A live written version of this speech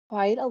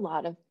quite a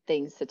lot of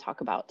things to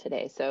talk about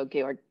today. So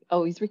Georg,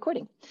 oh, he's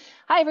recording.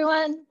 Hi,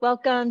 everyone.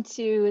 Welcome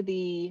to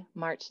the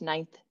March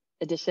 9th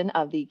edition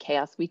of the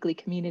CHAOSS Weekly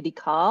Community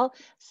Call.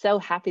 So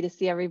happy to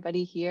see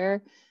everybody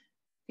here.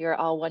 You're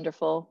all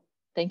wonderful.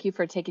 Thank you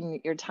for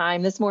taking your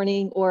time this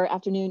morning or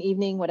afternoon,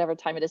 evening, whatever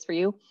time it is for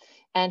you,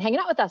 and hanging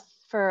out with us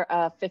for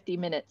 50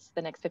 minutes,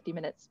 the next 50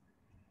 minutes.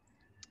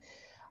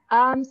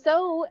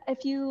 So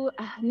if you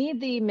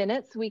need the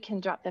minutes, we can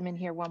drop them in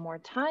here one more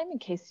time in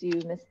case you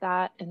missed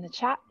that in the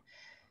chat.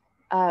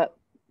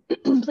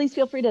 Please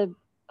feel free to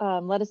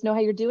let us know how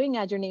you're doing.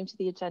 Add your name to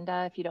the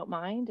agenda if you don't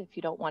mind. If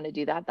you don't want to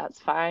do that, that's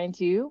fine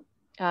too.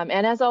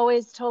 And as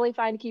always, totally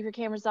fine to keep your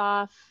cameras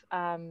off.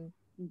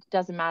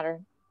 Doesn't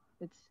matter.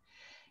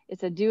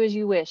 It's a do as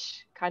you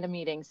wish kind of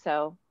meeting.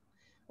 So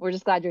we're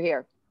just glad you're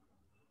here.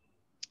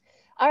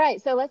 All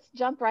right, so let's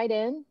jump right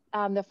in.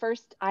 The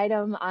first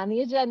item on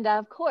the agenda,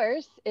 of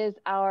course, is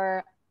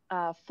our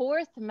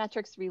fourth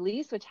metrics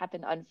release, which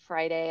happened on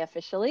Friday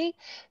officially.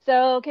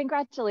 So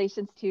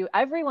congratulations to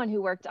everyone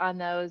who worked on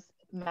those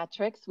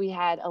metrics. We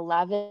had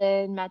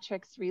 11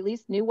 metrics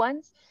released, new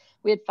ones.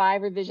 We had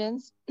 5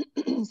 revisions.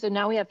 So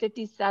now we have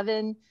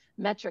 57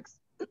 metrics,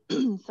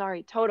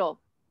 sorry, total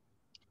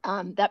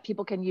that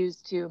people can use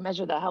to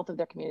measure the health of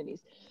their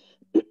communities.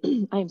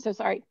 I am so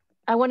sorry.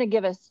 I want to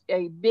give us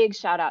a big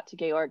shout out to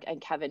Georg and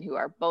Kevin, who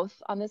are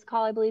both on this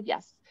call, I believe.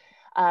 Yes.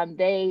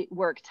 They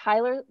work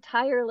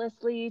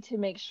tirelessly to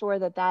make sure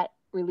that that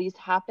release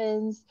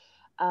happens.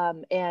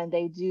 And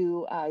they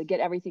do get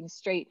everything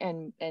straight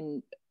and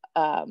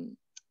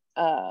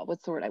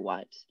what's the word I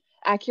want?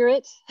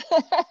 Accurate.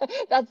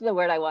 That's the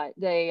word I want.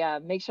 They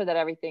make sure that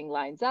everything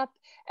lines up,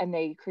 and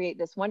they create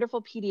this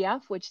wonderful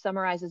PDF, which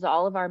summarizes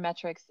all of our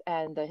metrics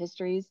and the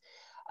histories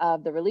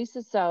of the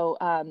releases. So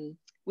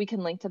we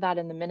can link to that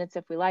in the minutes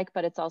if we like,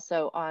 but it's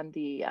also on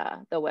the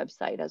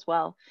website as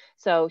well.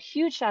 So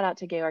huge shout out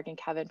to Georg and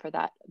Kevin for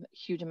that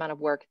huge amount of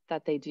work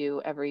that they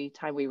do every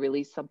time we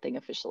release something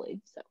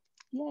officially. So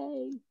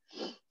yay.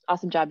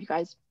 Awesome job, you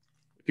guys.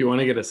 If you want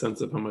to get a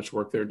sense of how much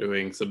work they're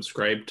doing,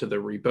 subscribe to the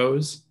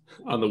repos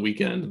on the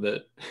weekend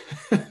that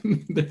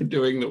they're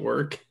doing the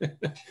work.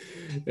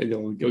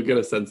 And you'll get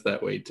a sense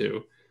that way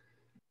too.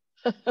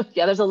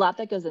 Yeah, there's a lot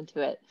that goes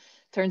into it,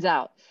 turns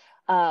out.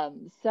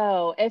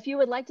 So if you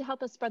would like to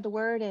help us spread the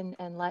word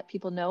and let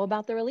people know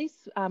about the release,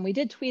 we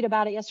did tweet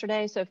about it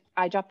yesterday. So if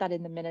I dropped that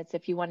in the minutes,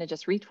 if you want to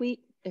just retweet,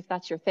 if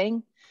that's your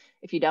thing.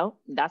 If you don't,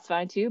 that's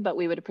fine too, but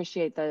we would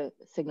appreciate the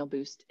signal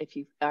boost if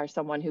you are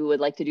someone who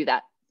would like to do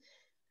that.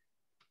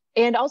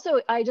 And also,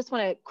 I just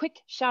want a quick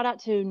shout out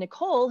to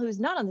Nicole, who's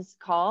not on this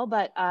call,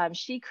 but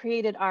she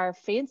created our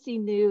fancy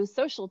new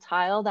social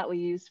tile that we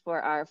use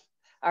for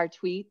our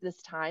tweet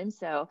this time.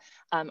 So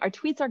our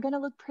tweets are going to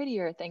look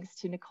prettier thanks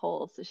to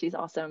Nicole. So she's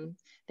awesome.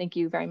 Thank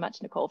you very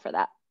much, Nicole, for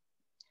that,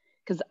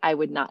 because I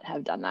would not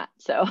have done that.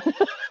 So,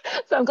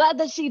 so I'm glad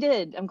that she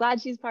did. I'm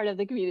glad she's part of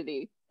the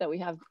community, that we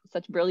have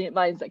such brilliant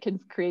minds that can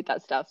create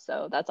that stuff.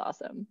 So that's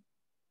awesome.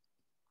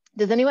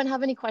 Does anyone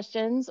have any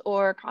questions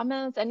or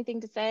comments,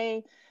 anything to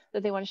say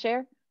that they want to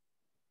share?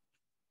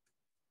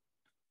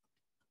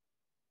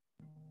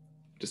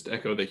 Just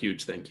echo the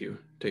huge thank you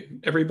to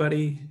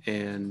everybody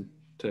and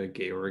to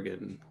Georg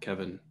and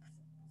Kevin.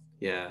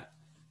 Yeah.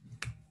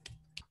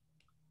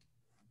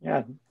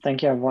 Yeah,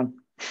 thank you, everyone.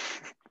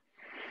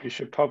 You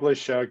should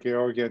publish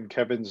Georg and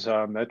Kevin's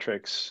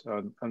metrics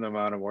on the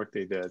amount of work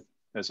they did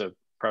as a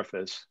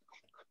preface.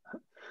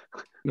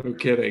 No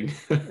kidding.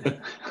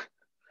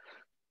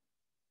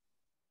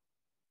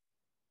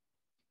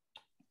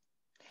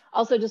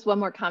 Also, just one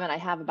more comment I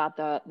have about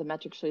the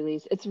metrics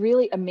release. It's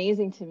really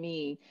amazing to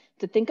me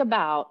to think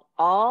about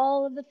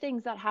all of the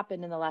things that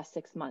happened in the last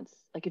 6 months.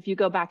 Like if you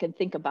go back and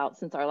think about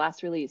since our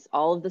last release,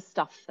 all of the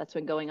stuff that's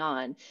been going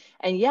on.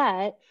 And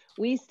yet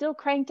we still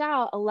cranked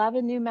out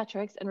 11 new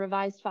metrics and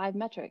revised 5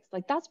 metrics.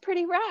 Like that's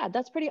pretty rad.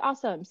 That's pretty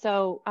awesome.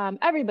 So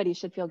everybody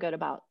should feel good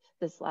about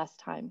this last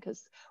time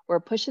because we're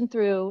pushing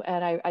through,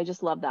 and I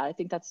just love that. I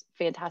think that's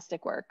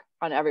fantastic work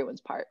on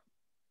everyone's part.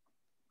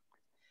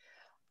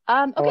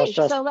 Okay,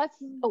 so let's,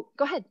 oh,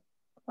 go ahead.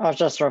 I was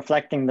just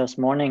reflecting this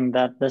morning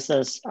that this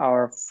is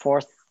our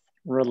 4th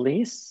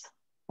release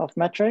of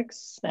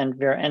metrics, and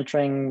we're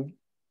entering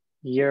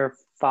year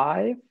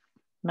 5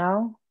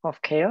 now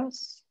of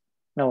CHAOSS.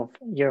 No,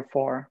 year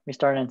 4. We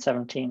started in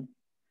 17.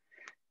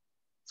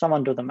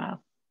 Someone do the math,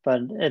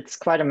 but it's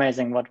quite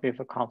amazing what we've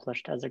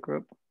accomplished as a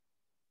group.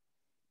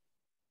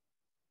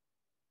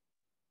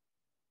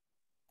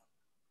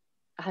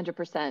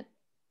 100%.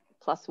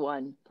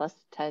 +1, plus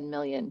 10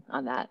 million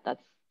on that.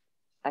 That's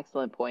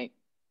excellent point.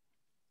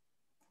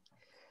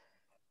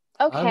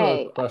 Okay. I have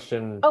a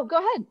question. Oh, go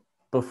ahead.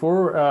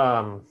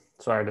 Before,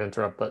 sorry to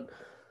interrupt, but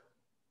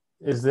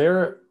is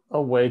there a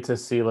way to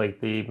see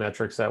like the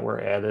metrics that were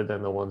added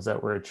and the ones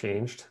that were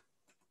changed?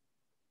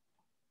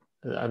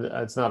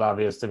 It's not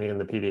obvious to me in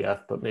the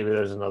PDF, but maybe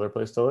there's another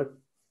place to look.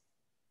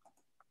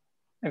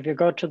 If you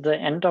go to the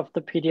end of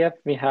the PDF,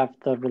 we have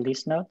the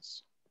release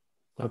notes.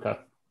 Okay.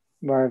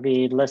 Where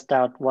we list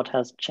out what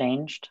has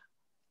changed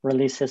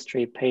release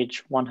history,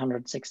 page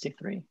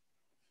 163.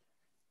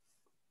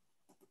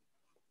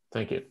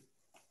 Thank you.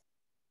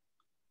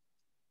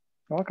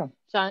 You're welcome.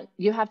 John,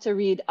 you have to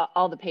read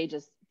all the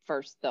pages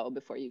first, though,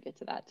 before you get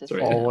to that. Just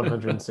Sorry. All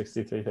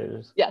 163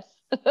 pages. Yes.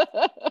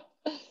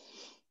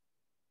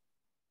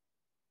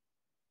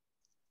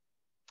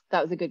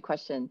 That was a good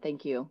question.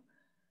 Thank you.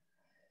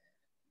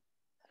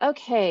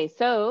 Okay,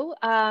 so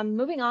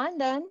moving on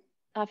then.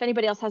 If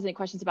anybody else has any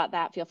questions about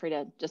that, feel free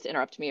to just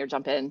interrupt me or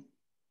jump in.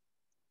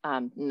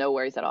 No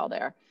worries at all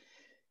there.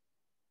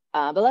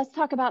 But let's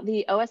talk about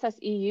the OSS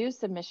EU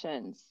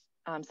submissions.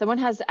 Someone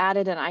has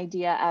added an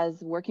idea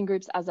as working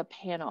groups as a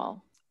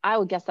panel. I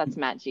would guess that's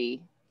Matt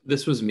G.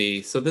 This was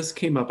me. So this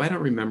came up, I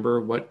don't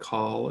remember what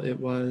call it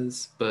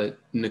was, but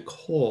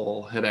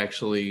Nicole had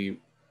actually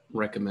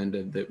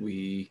recommended that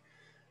we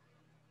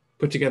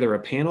put together a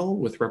panel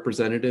with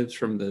representatives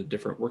from the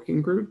different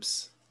working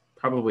groups.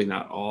 Probably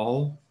not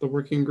all the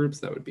working groups,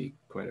 that would be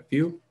quite a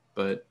few,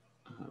 but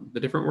the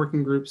different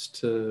working groups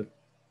to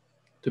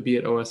be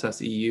at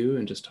OSS EU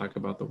and just talk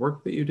about the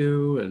work that you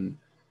do and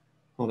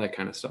all that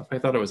kind of stuff. I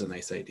thought it was a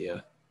nice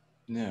idea.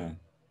 Yeah.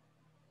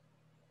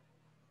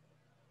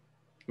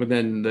 But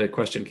then the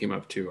question came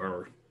up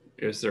too,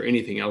 is there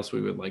anything else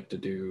we would like to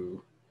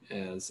do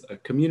as a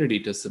community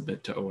to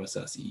submit to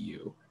OSS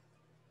EU?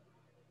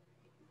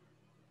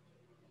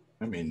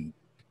 I mean,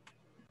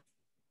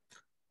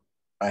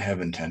 I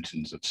have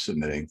intentions of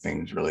submitting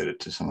things related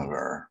to some of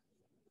our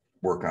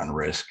work on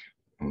risk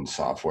and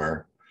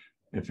software,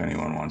 if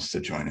anyone wants to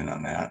join in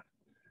on that.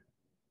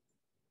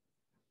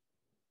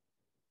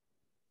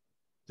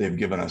 They've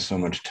given us so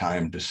much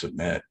time to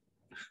submit.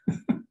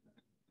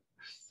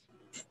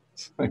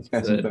 It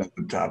hasn't been at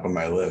the top of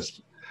my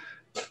list.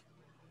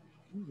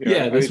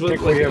 Yeah, this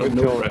was like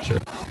no pressure.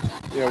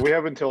 Yeah, we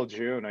have until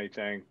June, I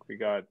think. We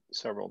got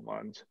several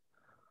months.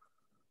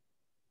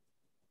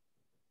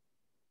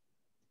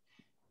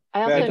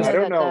 I also I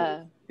don't know.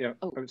 that Yeah,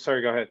 oh. I'm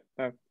sorry, go ahead.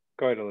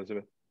 Go ahead,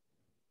 Elizabeth.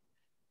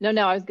 No,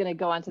 I was going to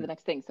go on to the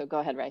next thing. So go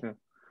ahead, Ray.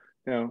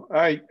 Yeah,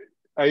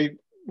 I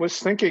was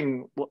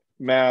thinking,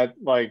 Matt,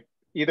 like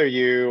either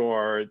you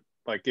or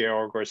like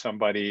Georg or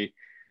somebody,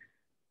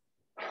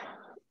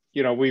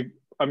 you know,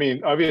 I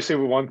mean, obviously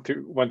we went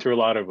through a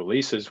lot of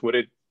releases. Would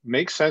it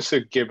make sense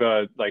to give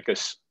I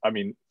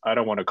mean, I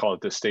don't want to call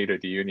it the State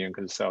of the Union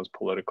because it sounds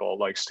political,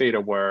 like state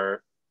of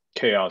where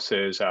CHAOSS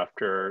is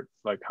after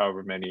like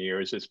however many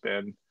years it's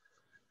been?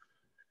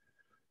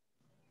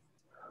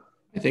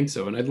 I think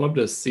so. And I'd love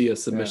to see a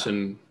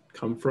submission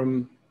come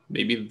from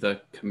maybe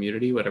the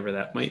community, whatever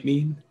that might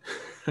mean.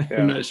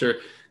 I'm not sure.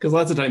 Because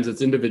lots of times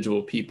it's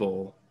individual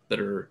people that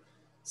are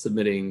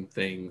submitting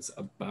things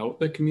about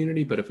the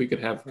community. But if we could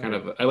have kind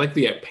of, I like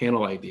the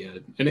panel idea.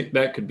 And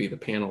that could be, the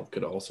panel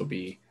could also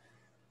be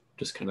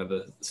just kind of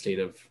the state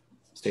of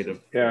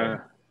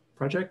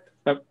project.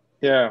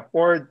 Yeah,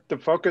 or the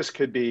focus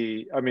could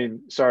be, I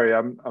mean, sorry,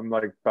 I'm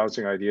like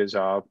bouncing ideas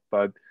off,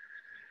 but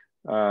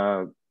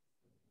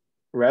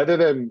rather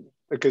than,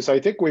 because I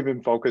think we've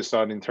been focused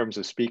on, in terms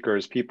of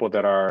speakers, people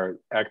that are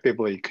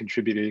actively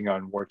contributing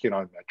on working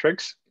on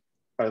metrics.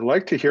 I'd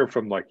like to hear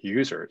from like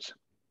users,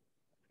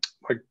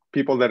 like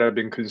people that have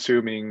been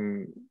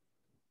consuming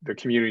the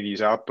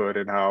community's output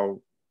and how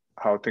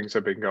things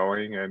have been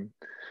going. And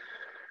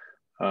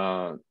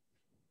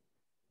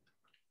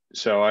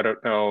so I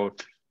don't know if,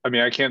 I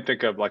mean, I can't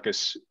think of like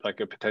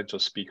a potential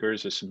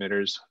speakers or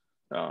submitters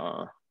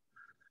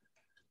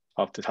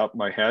off the top of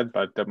my head,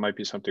 but that might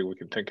be something we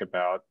can think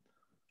about.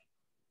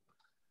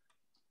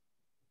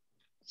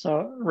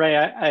 So Ray,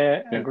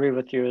 I agree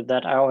with you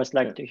that I always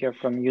like to hear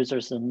from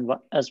users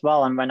as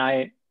well.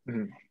 And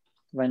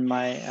when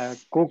my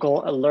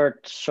Google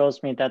alert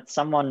shows me that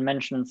someone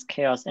mentions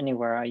CHAOSS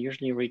anywhere, I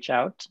usually reach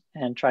out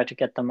and try to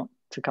get them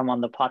to come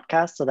on the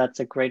podcast. So that's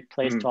a great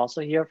place to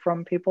also hear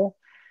from people.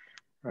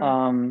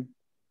 Right.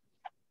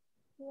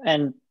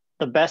 And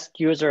the best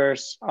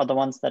users are the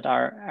ones that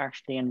are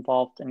actually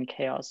involved in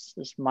CHAOSS,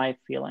 is my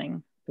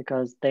feeling,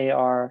 because they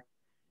are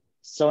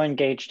so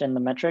engaged in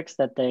the metrics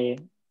that they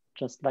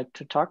just like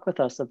to talk with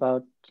us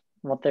about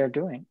what they're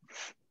doing.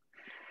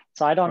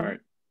 So I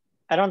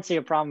don't see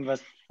a problem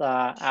with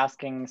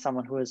asking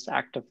someone who is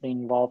actively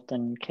involved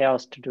in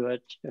CHAOSS to do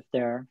it if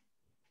they're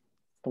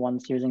the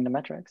ones using the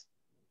metrics.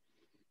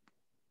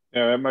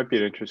 Yeah, that might be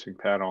an interesting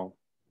panel.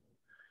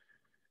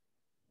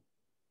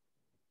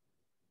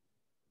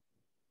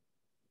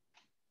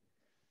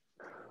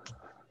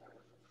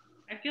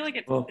 I feel like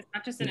it's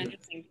not just an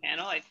interesting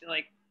panel. I feel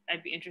like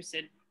I'd be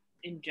interested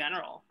in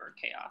general for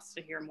CHAOSS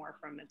to hear more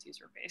from its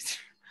user base.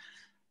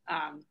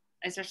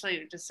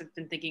 Especially just have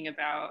been thinking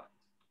about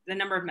the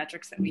number of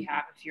metrics that we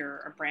have. If you're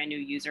a brand new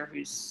user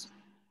who's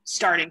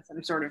starting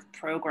some sort of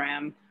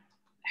program,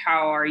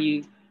 how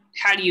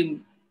do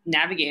you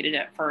navigate it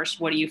at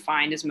first? What do you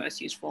find is most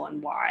useful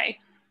and why?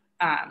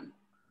 To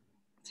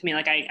me,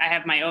 like I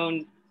have my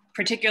own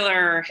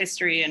particular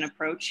history and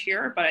approach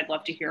here, but I'd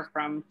love to hear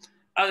from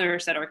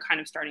others that are kind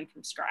of starting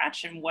from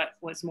scratch and what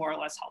was more or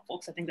less helpful.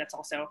 Because I think that's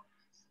also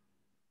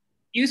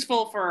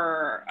useful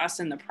for us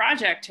in the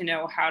project to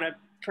know how to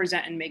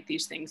present and make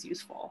these things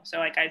useful. So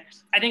like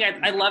I think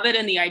I love it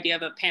in the idea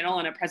of a panel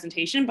and a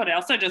presentation, but I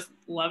also just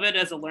love it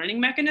as a learning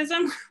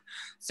mechanism.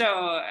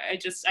 So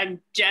I'm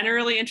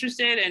generally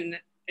interested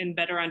in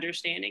better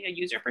understanding a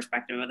user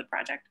perspective of the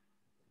project.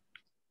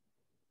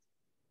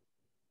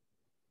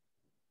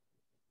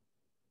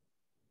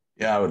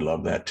 Yeah, I would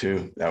love that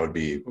too. That would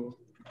be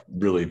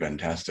really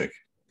fantastic.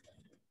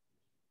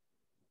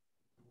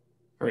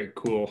 All right,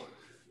 cool.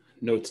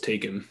 Notes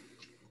taken.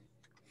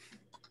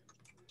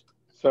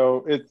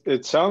 So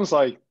it sounds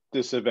like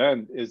this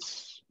event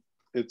it's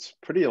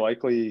pretty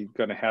likely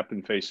going to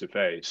happen face to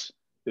face,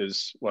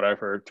 is what I've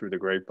heard through the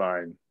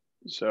grapevine.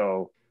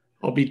 So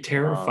I'll be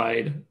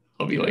terrified.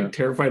 I'll be like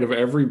terrified of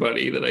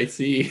everybody that I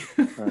see.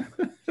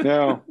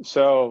 No,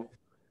 so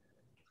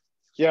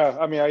yeah,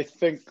 I mean, I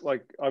think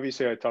like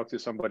obviously I talked to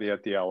somebody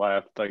at the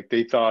LF, like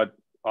they thought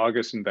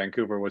August in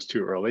Vancouver was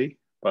too early,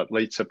 but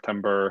late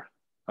September,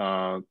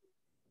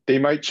 they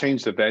might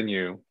change the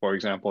venue, for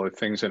example, if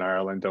things in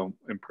Ireland don't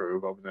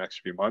improve over the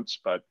next few months,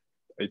 but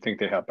I think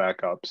they have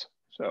backups.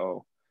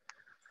 So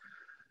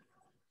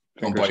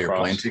don't buy your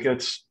plane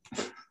tickets.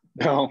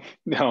 No,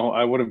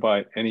 I wouldn't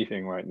buy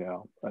anything right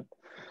now. But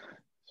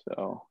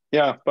so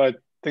yeah, but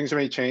things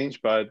may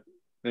change, but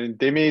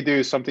they may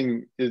do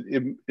something.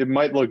 It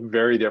might look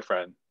very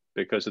different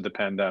because of the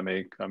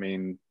pandemic. I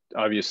mean,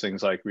 obvious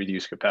things like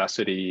reduced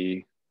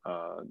capacity,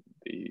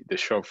 the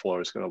show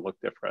floor is going to look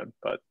different,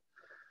 but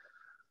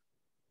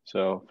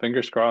so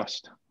fingers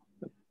crossed.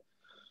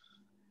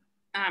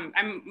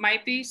 I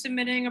might be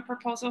submitting a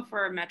proposal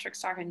for a metrics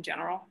talk in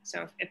general.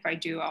 So if I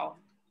do, I'll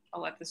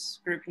let this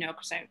group know,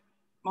 because I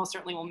most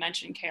certainly will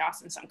mention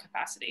CHAOSS in some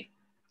capacity.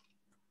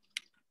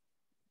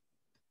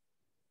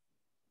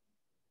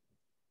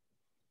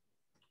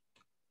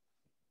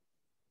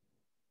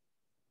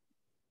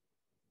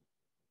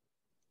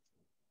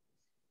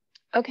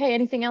 Okay,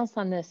 anything else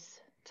on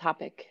this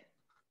topic?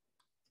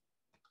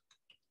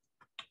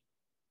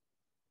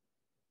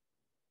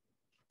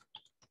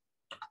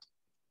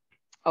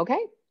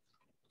 Okay.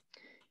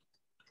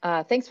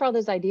 Thanks for all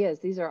those ideas.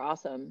 These are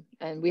awesome.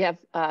 And we have,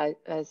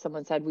 as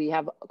someone said, we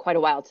have quite a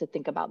while to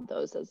think about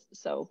those.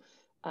 So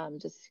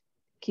just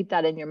keep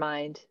that in your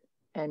mind,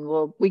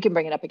 and we can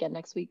bring it up again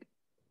next week.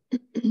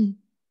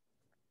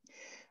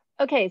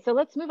 Okay, so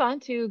let's move on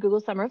to Google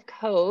Summer of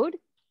Code.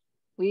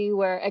 We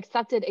were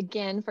accepted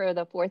again for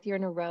the 4th year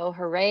in a row.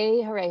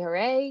 Hooray, hooray,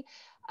 hooray.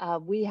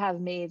 We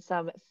have made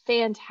some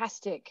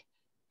fantastic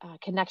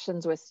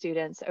connections with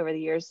students over the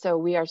years. So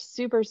we are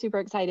super, super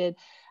excited.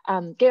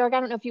 Georg,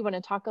 I don't know if you want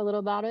to talk a little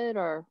about it,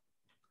 or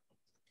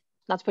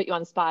not to put you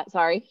on the spot,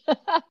 sorry.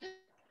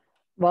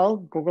 Well,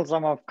 Google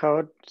Summer of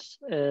Code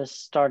is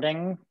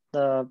starting.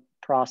 The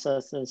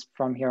process is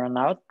from here on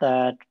out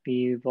that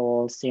we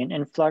will see an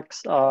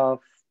influx of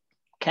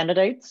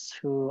candidates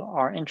who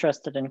are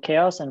interested in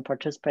CHAOSS and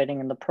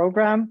participating in the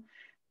program.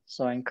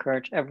 So I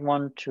encourage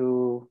everyone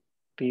to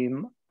be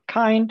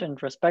kind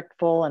and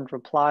respectful and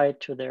reply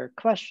to their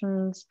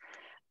questions.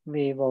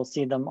 We will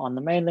see them on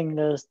the mailing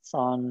lists,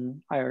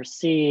 on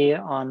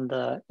IRC, on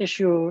the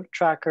issue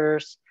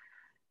trackers.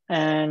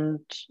 And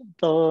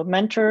the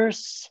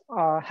mentors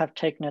have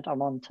taken it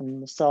upon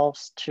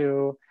themselves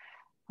to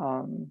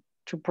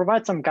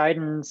provide some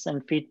guidance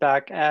and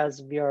feedback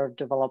as we are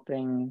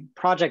developing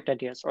project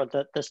ideas, or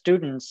the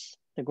students,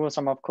 the Google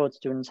Summer of Code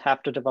students,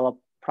 have to develop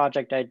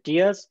project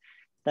ideas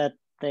that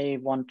they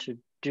want to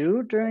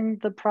do during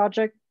the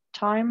project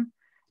time.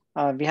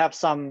 We have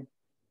some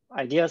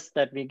ideas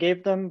that we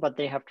gave them, but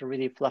they have to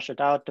really flesh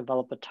it out,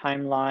 develop a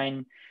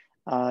timeline,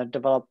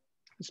 develop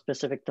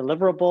specific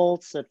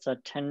deliverables. It's a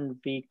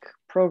 10-week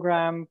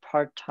program,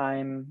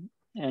 part-time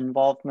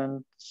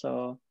involvement.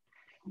 So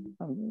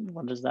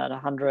what is that,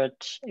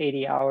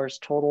 180 hours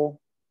total.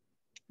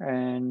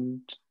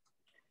 And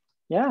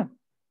yeah,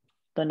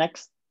 the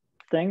next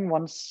thing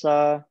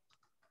the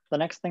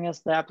next thing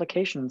is the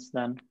applications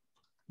then,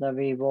 that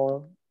we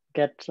will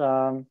get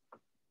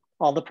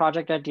all the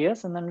project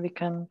ideas, and then we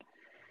can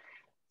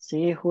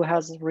see who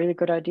has really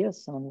good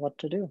ideas on what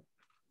to do.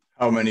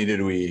 How many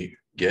did we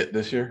get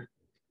this year?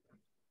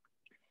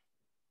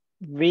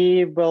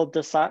 We will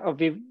decide,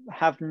 we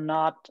have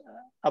not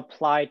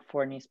applied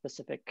for any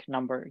specific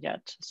number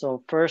yet.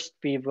 So first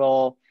we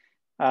will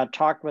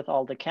talk with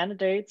all the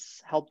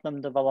candidates, help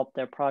them develop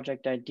their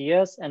project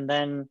ideas. And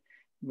then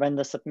when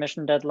the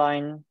submission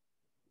deadline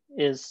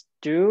is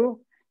due,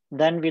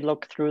 then we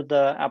look through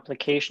the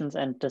applications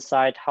and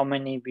decide how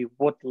many we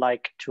would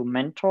like to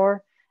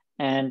mentor.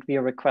 And we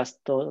request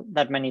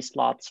that many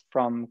slots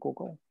from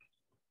Google.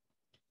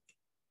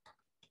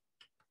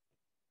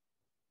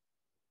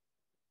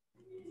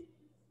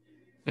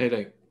 I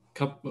had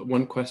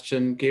one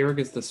question. Georg,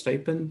 is the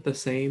stipend the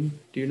same?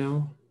 Do you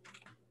know?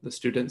 The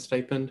student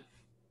stipend?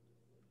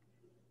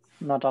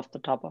 Not off the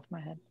top of my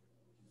head.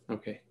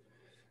 Okay.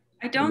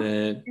 I don't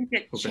think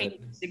it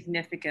changed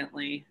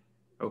significantly.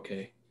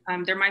 Okay.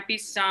 There might be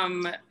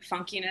some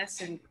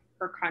funkiness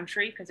per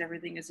country because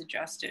everything is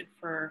adjusted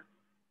for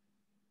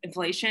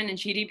inflation and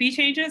GDP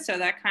changes. So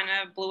that kind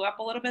of blew up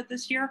a little bit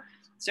this year.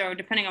 So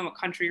depending on what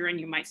country you're in,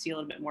 you might see a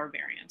little bit more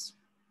variance.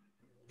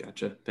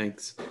 Gotcha,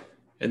 thanks.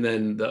 And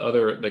then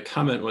the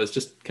comment was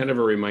just kind of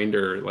a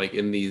reminder, like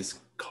in these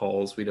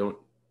calls, we don't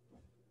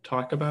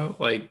talk about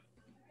like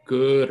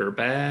good or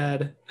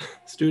bad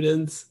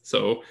students.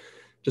 So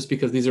just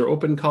because these are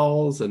open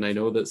calls, and I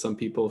know that some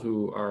people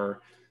who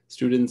are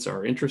students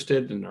are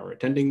interested and are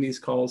attending these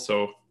calls.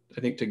 So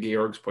I think to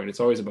Georg's point, it's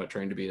always about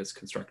trying to be as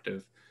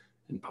constructive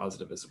and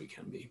positive as we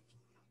can be.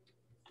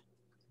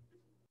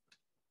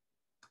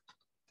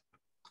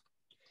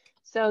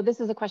 So this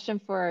is a question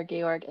for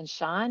Georg and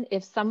Sean.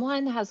 If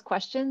someone has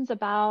questions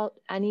about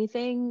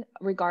anything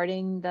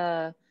regarding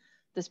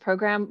this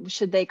program,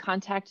 should they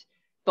contact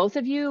both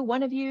of you,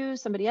 one of you,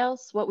 somebody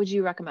else? What would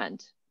you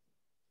recommend?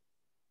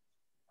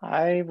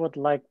 I would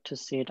like to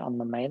see it on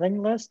the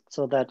mailing list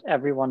so that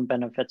everyone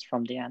benefits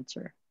from the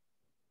answer.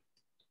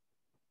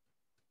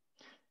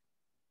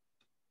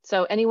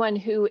 So anyone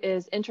who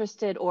is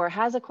interested or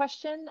has a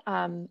question,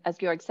 as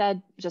Georg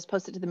said, just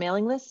post it to the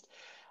mailing list.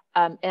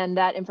 And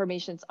that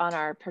information's on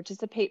our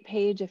participate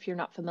page. If you're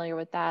not familiar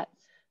with that,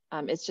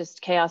 it's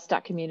just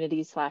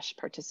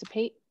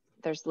chaoss.community/participate.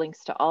 There's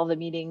links to all the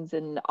meetings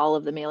and all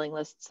of the mailing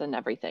lists and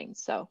everything.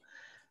 So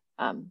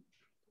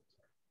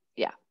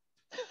yeah,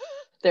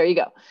 there you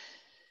go.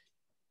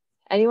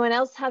 Anyone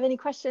else have any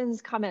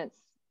questions, comments?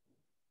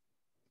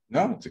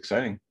 No, it's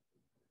exciting.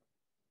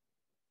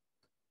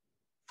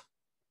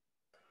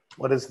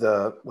 What is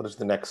the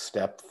next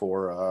step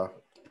for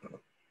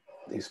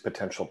these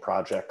potential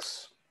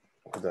projects?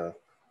 The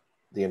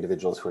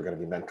individuals who are going to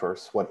be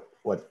mentors.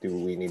 What do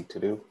we need to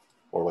do,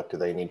 or what do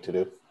they need to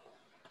do?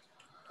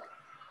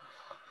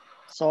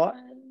 So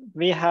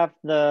we have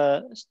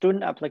the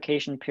student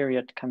application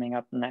period coming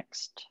up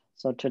next.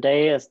 So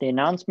today is the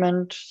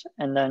announcement,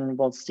 and then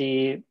we'll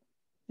see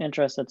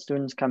interested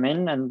students come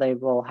in, and they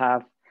will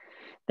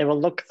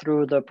look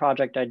through the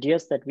project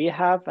ideas that we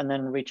have and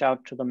then reach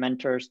out to the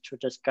mentors to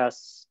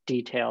discuss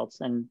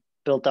details and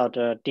build out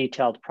a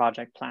detailed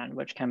project plan,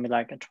 which can be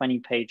like a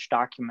 20-page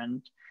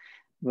document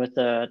with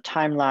a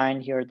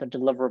timeline. Here are the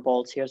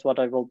deliverables. Here's what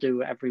I will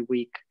do every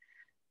week.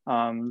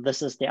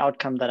 This is the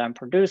outcome that I'm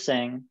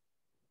producing.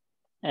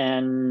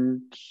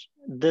 And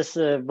this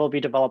will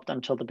be developed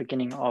until the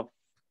beginning of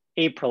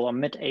April or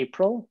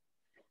mid-April.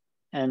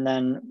 And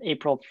then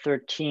April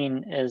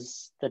 13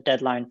 is the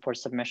deadline for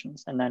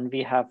submissions. And then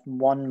we have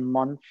 1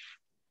 month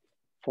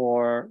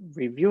for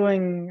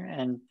reviewing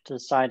and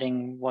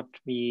deciding what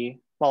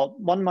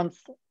 1 month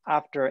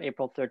after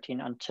April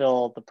 13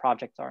 until the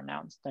projects are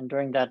announced. And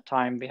during that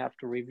time, we have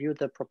to review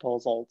the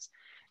proposals,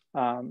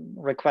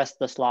 request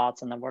the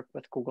slots, and then work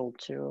with Google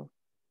to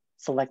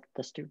select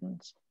the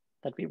students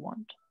that we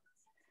want.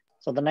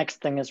 So the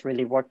next thing is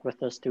really work with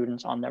the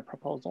students on their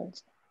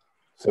proposals.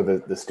 So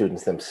the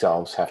students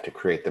themselves have to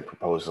create the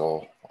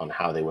proposal on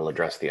how they will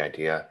address the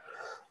idea.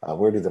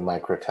 Where do the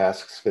micro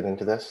tasks fit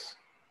into this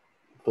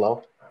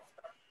flow?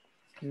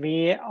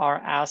 We are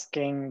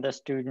asking the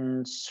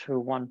students who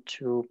want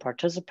to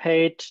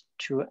participate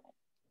to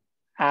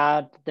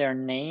add their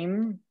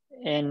name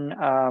in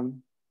a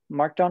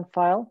Markdown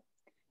file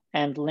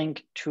and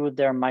link to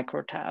their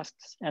micro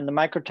tasks. And the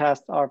micro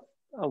tasks are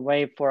a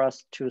way for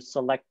us to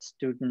select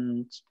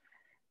students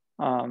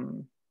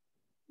on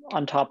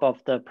top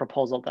of the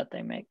proposal that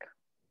they make.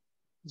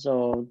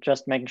 So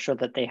just making sure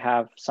that they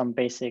have some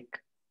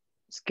basic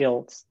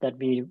skills that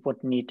we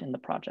would need in the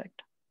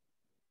project.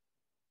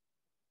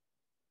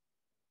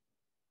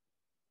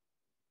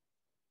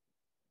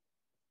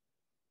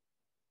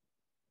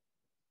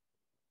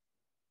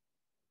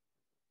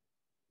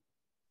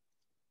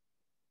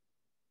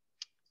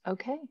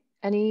 Okay,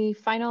 any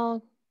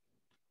final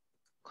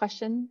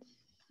questions?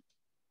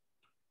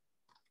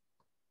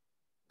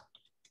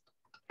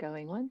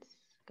 Going once,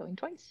 going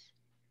twice.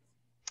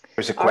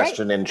 There's a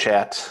question in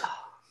chat.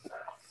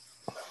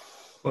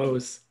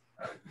 Close.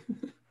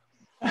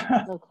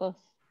 So close.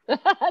 No,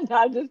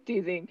 I'm just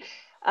teasing.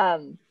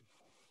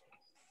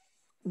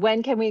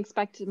 When can we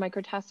expect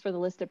microtasks for the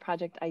listed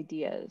project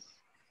ideas?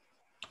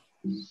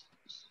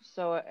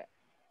 So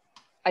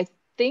I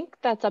think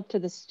that's up to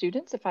the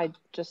students, if I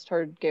just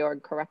heard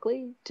Georg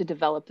correctly, to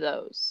develop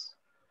those.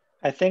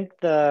 I think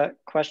the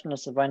question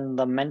is when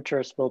the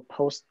mentors will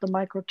post the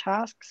micro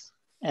tasks.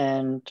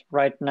 And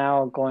right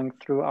now, going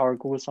through our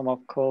Google Summer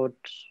of Code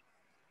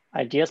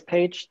ideas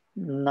page,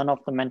 none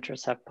of the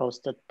mentors have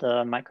posted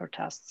the micro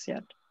tasks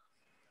yet.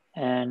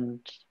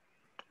 And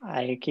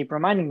I keep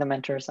reminding the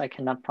mentors, I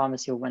cannot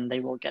promise you when they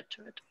will get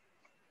to it.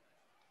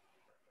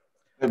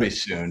 It'll be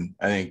soon.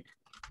 I think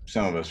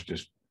some of us are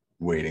just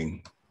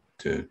waiting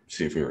to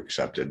see if we were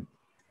accepted.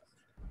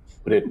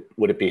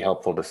 Would it be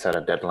helpful to set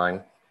a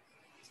deadline?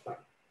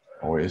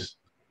 Always.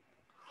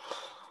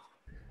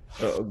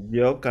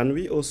 Yeah, can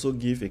we also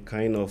give a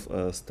kind of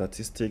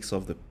statistics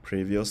of the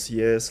previous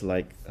years,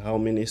 like how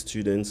many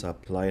students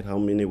applied, how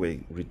many were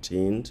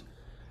retained,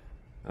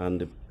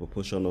 and the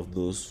proportion of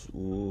those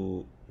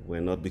who were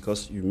not?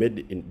 Because you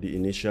made the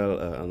initial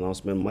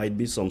announcement, might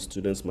be some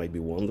students might be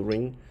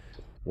wondering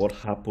what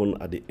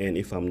happened at the end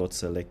if I'm not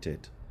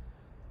selected.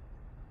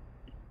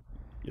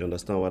 You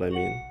understand what I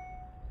mean?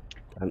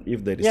 And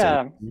if there is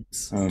Yeah.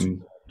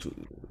 some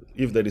tips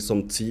if there is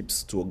some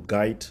tips to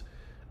guide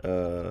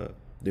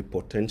the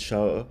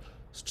potential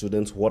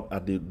students, what are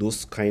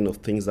those kind of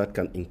things that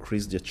can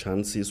increase their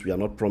chances? We are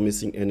not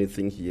promising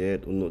anything here,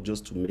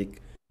 just to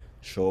make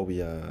sure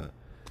we are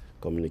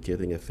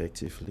communicating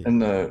effectively.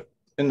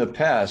 In the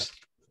past,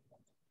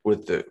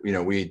 with the,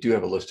 we do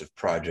have a list of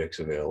projects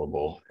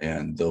available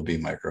and there'll be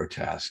micro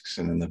tasks.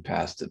 And in the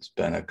past, it's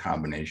been a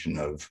combination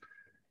of,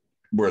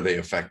 were they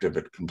effective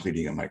at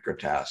completing a micro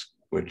task,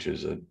 which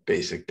is a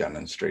basic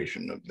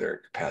demonstration of their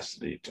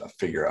capacity to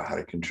figure out how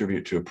to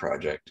contribute to a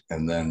project.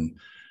 And then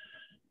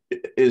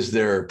is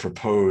there a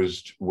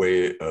proposed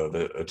way of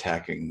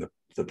attacking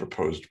the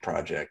proposed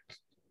project,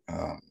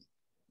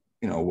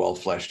 well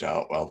fleshed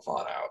out, well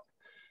thought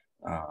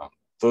out.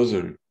 Those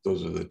are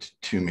the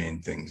two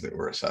main things that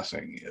we're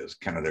assessing, is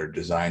kind of their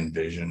design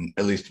vision.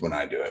 At least when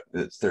I do it,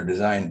 it's their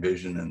design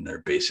vision and their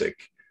basic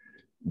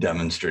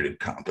demonstrated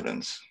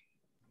competence.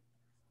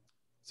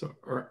 So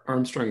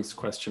Armstrong's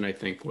question, I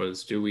think,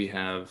 was, do we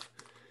have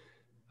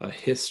a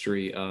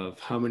history of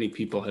how many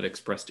people had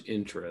expressed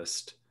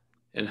interest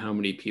and how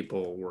many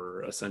people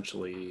were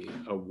essentially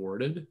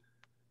awarded?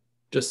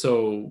 Just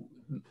so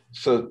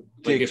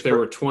like if there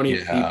were 20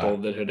 people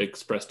that had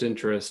expressed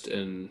interest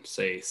and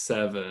say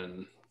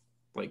 7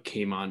 like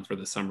came on for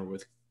the summer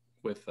with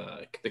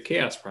the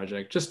CHAOSS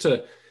project, just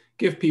to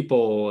give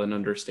people an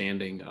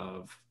understanding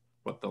of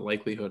what the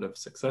likelihood of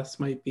success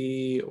might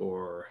be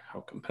or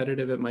how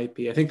competitive it might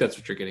be. I think that's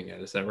what you're getting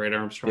at. Is that right,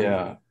 Armstrong?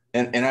 Yeah.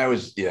 And I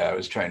was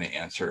trying to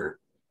answer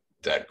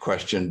that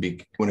question.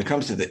 When it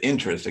comes to the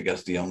interest, I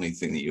guess the only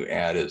thing that you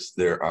add is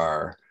there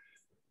are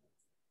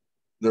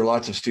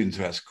lots of students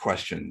who ask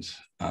questions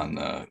on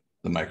the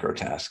micro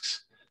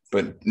tasks,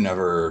 but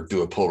never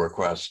do a pull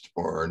request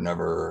or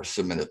never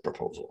submit a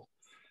proposal.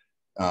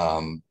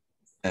 And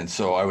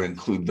so I would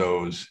include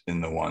those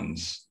in the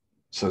ones.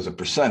 So as a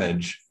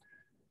percentage,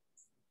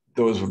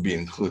 those would be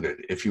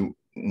included. If you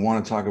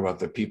want to talk about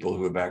the people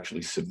who have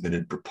actually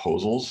submitted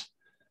proposals,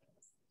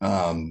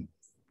 I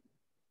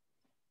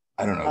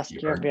don't know. Last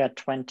year we had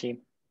 20.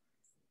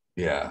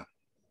 Yeah.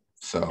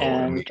 So,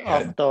 and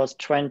of those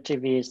 20,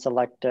 we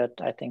selected,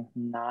 I think,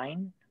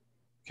 9.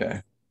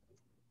 Okay.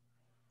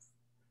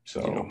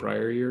 So, do you know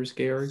prior years,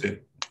 Georg?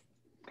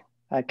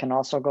 I can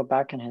also go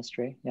back in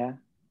history. Yeah.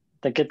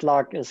 The Git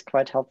log is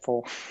quite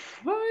helpful.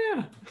 Oh,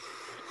 yeah.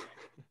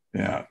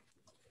 Yeah.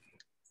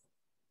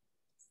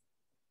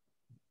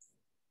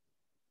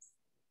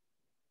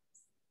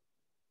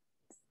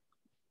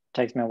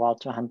 Takes me a while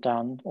to hunt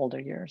down older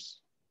years.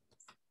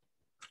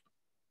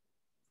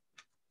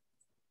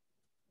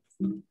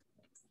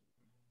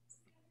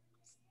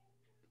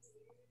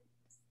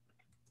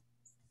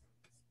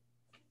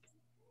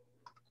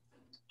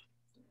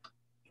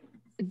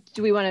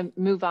 Do we want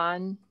to move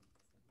on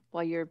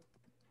while you're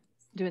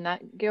doing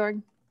that,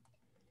 Georg?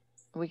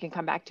 We can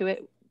come back to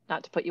it,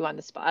 not to put you on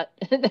the spot.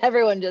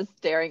 Everyone just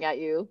staring at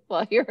you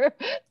while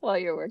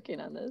you're working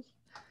on this.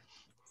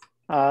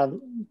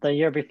 The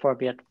year before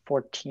we had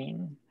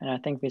 14, and I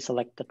think we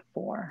selected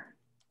 4.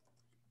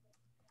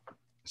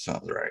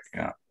 Sounds right.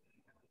 Yeah.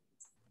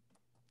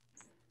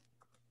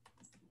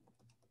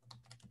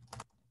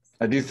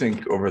 I do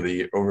think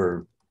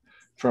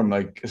from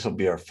like, this will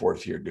be our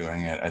 4th year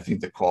doing it, I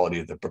think the quality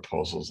of the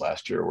proposals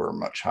last year were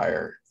much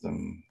higher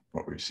than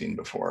what we've seen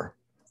before.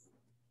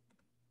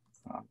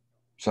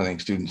 So I think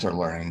students are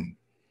learning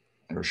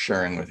or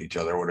sharing with each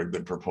other what a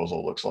good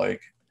proposal looks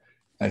like.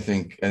 I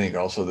think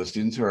also the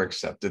students who are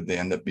accepted, they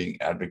end up being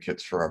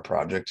advocates for our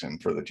projects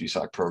and for the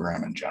GSOC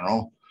program in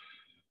general.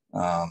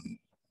 And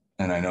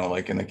I know,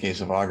 like in the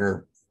case of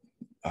Augur,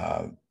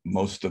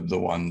 most of the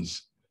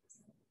ones,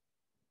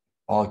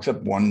 all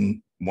except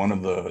one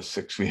of the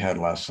 6 we had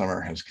last summer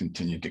has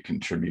continued to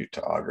contribute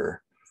to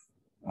Augur.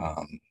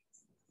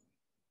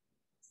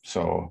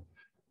 So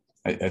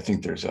I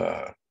think there's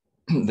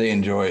they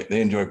enjoy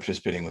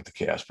participating with the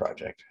CHAOSS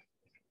project,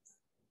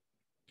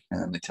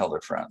 and then they tell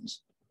their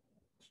friends.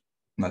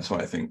 And that's why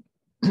I think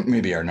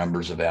maybe our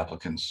numbers of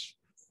applicants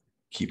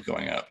keep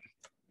going up.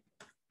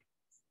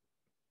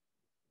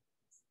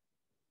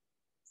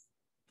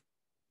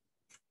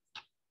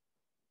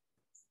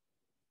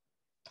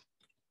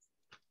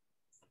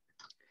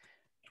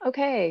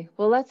 Okay,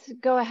 well, let's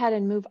go ahead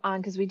and move on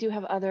because we do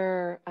have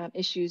other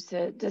issues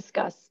to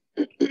discuss.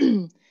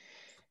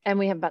 And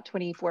we have about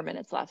 24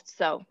 minutes left.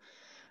 So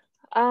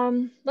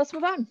let's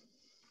move on.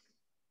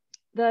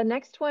 The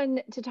next one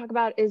to talk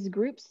about is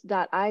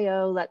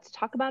groups.io. Let's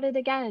talk about it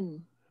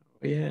again.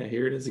 Yeah,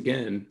 here it is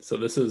again. So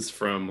this is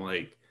from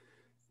like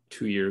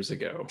 2 years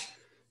ago.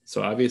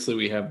 So obviously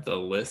we have the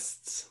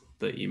lists,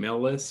 the email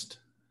list,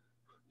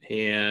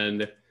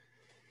 and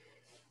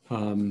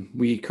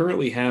we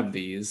currently have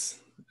these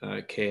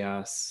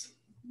CHAOSS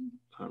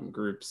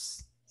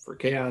groups for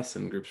CHAOSS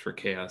and groups for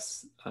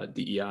CHAOSS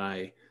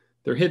DEI.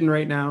 They're hidden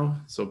right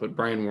now, but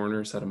Brian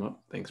Warner set them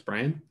up. Thanks,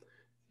 Brian.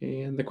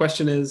 And the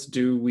question is,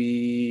 do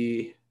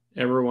we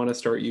ever want to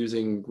start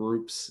using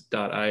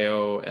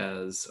groups.io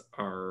as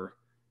our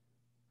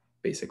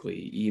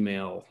basically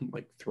email,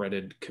 like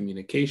threaded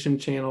communication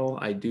channel.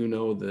 I do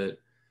know that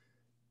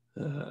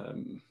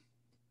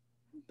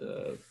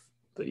the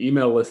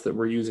email list that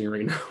we're using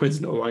right now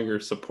is no longer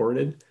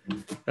supported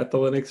at the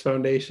Linux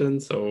Foundation.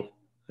 So,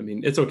 I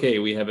mean, it's okay.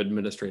 We have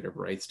administrative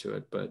rights to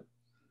it, but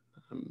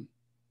I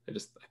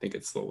think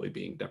it's slowly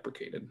being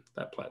deprecated,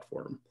 that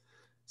platform.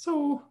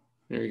 So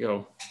there you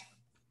go.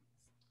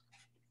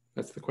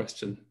 That's the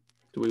question.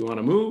 Do we want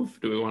to move?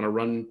 Do we want to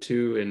run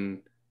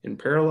two in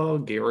parallel?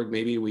 Georg,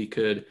 maybe we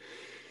could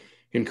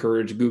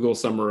encourage Google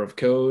Summer of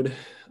Code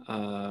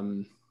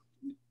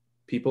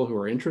people who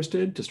are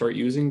interested to start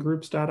using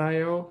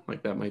groups.io.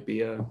 Like that might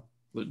be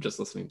just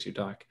listening to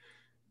talk,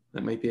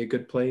 that might be a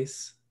good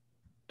place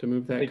to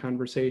move that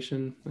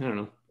conversation. I don't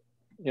know.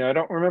 Yeah, I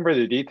don't remember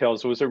the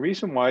details. Was the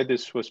reason why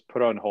this was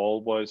put on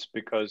hold was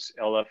because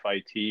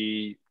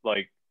LFIT,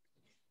 like,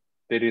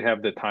 they didn't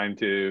have the time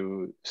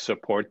to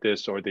support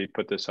this, or they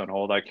put this on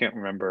hold? I can't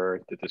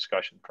remember the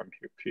discussion from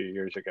a few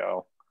years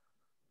ago.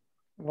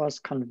 It was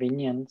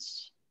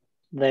convenience.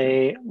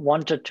 They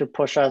wanted to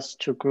push us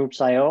to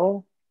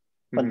groups.io,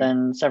 but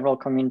then several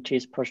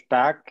communities pushed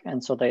back,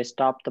 and so they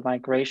stopped the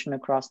migration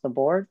across the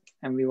board.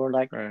 And we were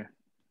like, right,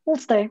 we'll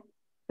stay.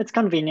 It's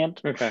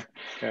convenient. Okay,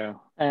 yeah.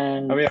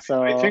 And I mean,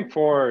 so I think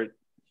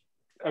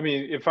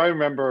if I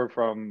remember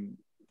from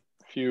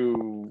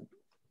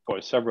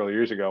several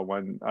years ago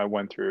when I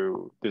went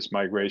through this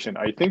migration,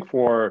 I think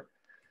for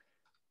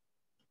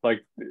like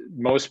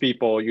most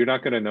people, you're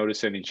not going to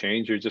notice any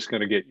change. You're just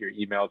going to get your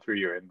email through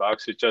your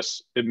inbox.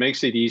 It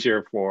makes it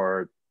easier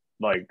for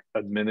like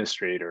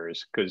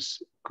administrators,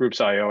 because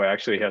groups.io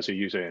actually has a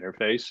user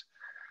interface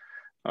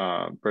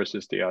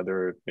versus the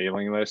other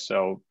mailing list.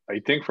 So I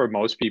think for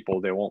most people,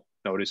 they won't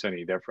notice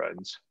any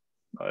difference.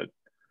 But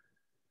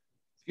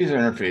user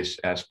interface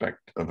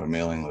aspect of a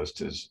mailing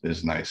list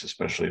is nice,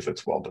 especially if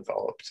it's well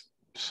developed.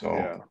 So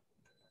yeah,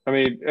 I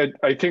mean,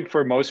 I think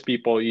for most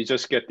people, you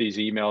just get these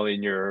email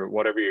in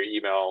whatever your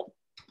email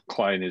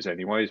client is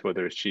anyways,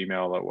 whether it's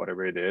Gmail or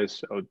whatever it is.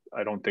 So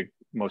I don't think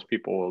most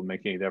people will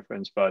make any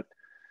difference, but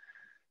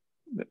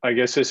I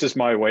guess this is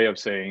my way of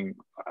saying,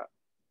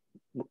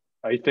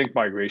 I think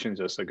migration is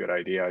just a good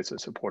idea. It's a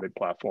supported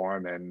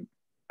platform, and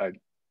I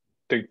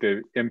think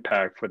the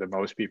impact for the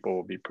most people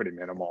will be pretty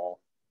minimal.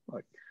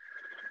 Like,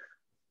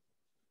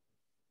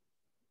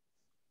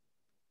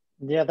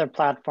 the other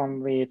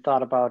platform we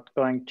thought about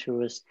going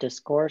to is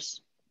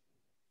Discourse.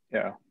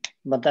 Yeah.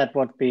 But that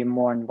would be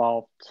more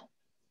involved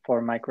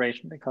for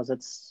migration because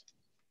it's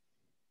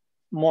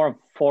more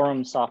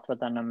forum software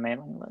than a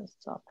mailing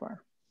list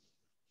software.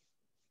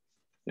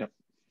 Yep.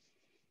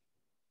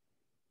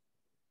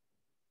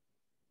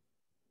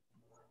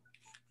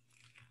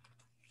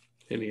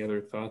 Any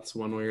other thoughts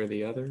one way or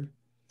the other?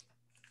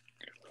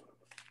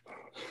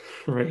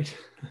 Right.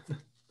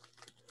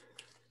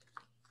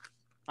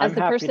 I'm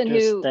happy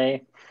to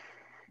stay.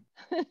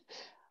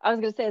 I was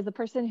going to say, as the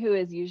person who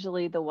is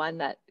usually the one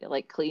that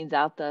like cleans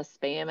out the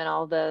spam and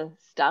all the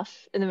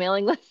stuff in the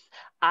mailing list,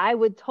 I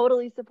would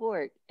totally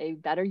support a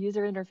better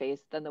user interface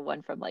than the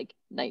one from like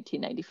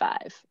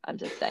 1995. I'm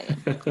just saying.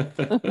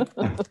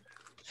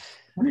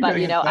 But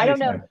you know, I don't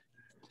know.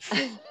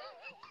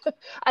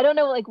 I don't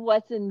know like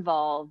what's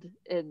involved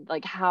in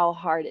like how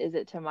hard is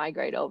it to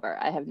migrate over.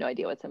 I have no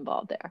idea what's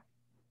involved there.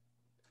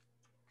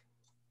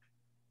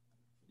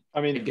 I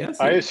mean,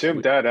 I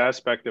assume that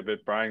aspect of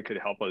it, Brian could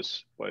help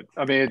us. But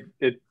I mean,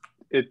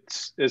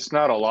 it's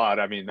not a lot.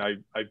 I mean,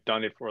 I've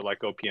done it for like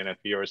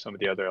OPNFV or some of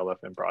the other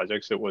LFM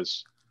projects. It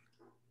was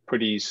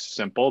pretty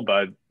simple,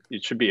 but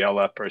it should be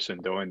LF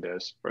person doing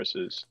this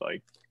versus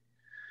like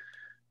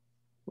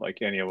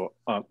any of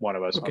one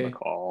of us on the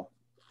call.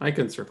 I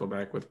can circle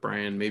back with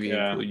Brian. Maybe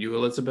include you,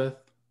 Elizabeth,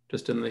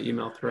 just in the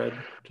email thread,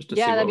 just to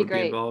see what would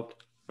be involved.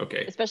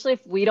 Okay. Especially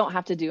if we don't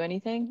have to do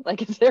anything.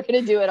 Like if they're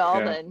going to do it all,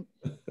 then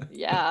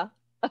yeah.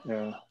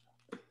 Yeah.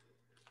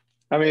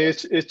 I mean,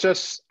 it's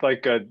just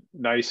like a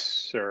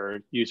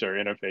nicer user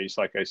interface,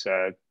 like I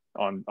said,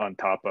 on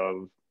top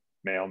of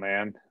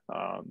Mailman.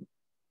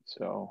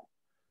 So.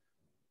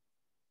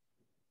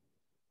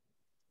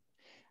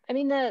 I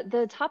mean,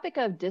 the topic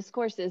of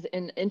discourse is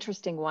an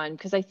interesting one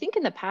because I think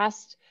in the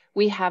past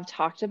we have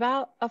talked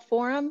about a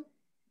forum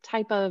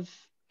type of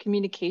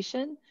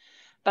communication,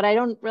 but I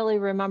don't really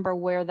remember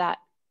where that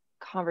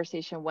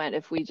conversation went.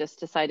 If we just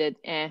decided,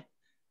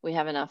 we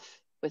have enough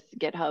with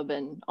GitHub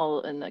and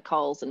all and the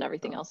calls and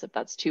everything else, if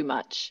that's too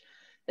much.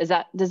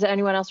 Does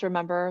anyone else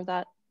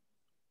remember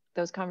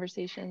those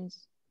conversations?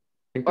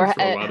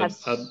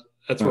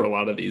 That's where a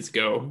lot of these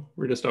go.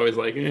 We're just always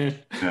like,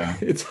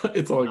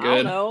 it's all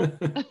good.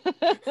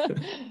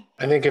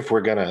 I think if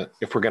we're gonna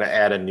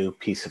add a new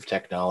piece of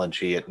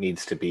technology, it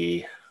needs to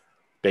be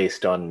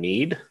based on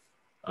need.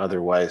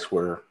 Otherwise,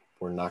 we're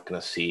not going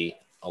to see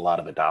a lot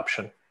of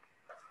adoption.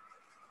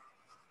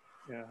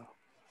 Yeah.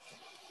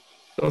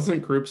 Doesn't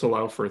groups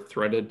allow for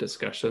threaded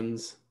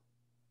discussions?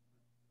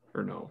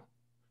 Or no?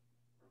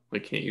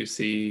 Like, can't you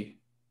see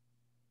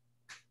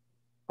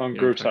on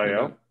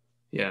groups.io?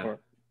 Yeah.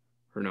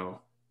 Or no?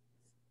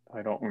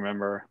 I don't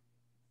remember.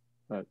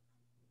 But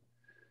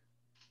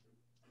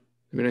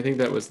I mean, I think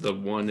that was the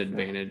one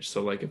advantage.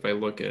 So like if I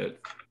look at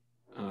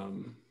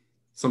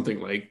something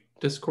like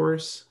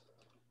discourse,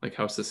 like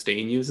how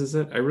Sustain uses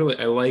it, I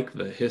like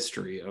the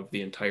history of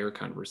the entire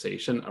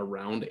conversation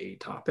around a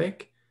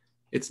topic.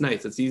 It's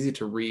nice. It's easy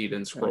to read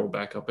and scroll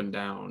back up and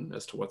down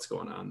as to what's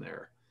going on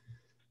there.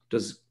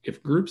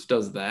 If Groups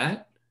does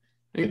that,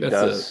 I think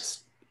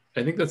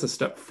that's a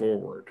step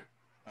forward.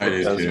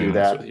 It does do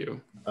that.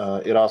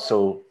 It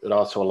also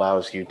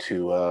allows you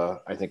to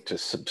I think to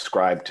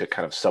subscribe to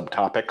kind of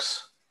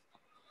subtopics,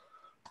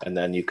 and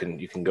then you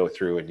can go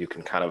through and you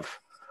can kind of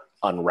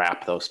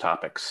unwrap those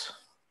topics.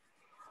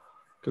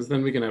 Because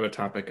then we can have a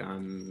topic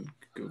on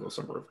Google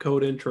Summer of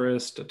Code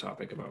interest, a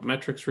topic about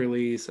metrics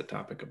release, a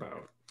topic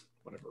about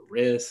whatever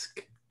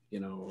risk,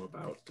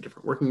 about the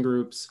different working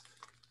groups.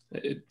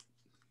 It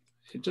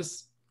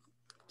just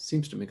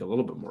seems to make a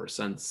little bit more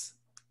sense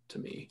to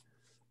me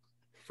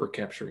for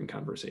capturing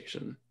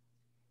conversation.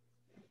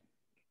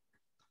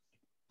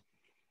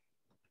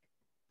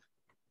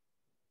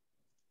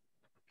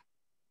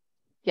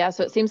 Yeah,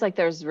 so it seems like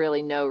there's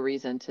really no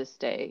reason to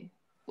stay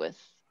with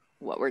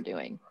what we're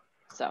doing.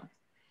 So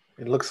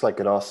it looks like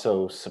it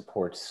also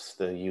supports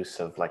the use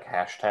of like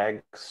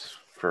hashtags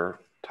for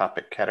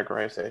topic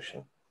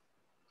categorization.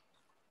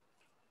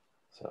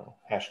 So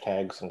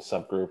hashtags and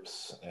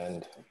subgroups,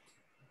 and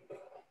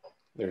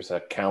there's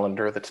a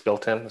calendar that's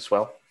built in as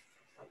well.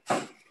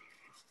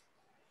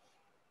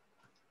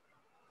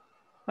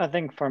 I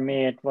think for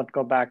me, it would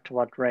go back to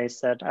what Ray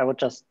said. I would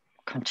just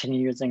continue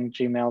using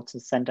Gmail to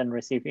send and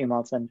receive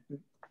emails, and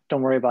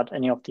don't worry about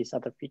any of these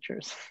other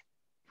features.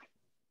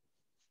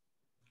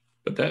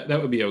 But that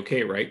would be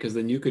okay, right? Because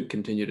then you could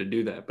continue to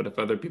do that. But if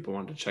other people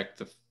want to check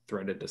the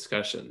threaded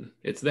discussion,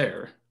 it's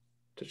there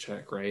to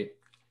check, right?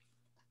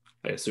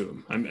 I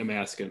assume. I'm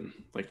asking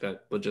like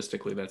that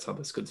logistically. That's how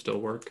this could still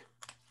work.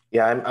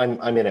 Yeah,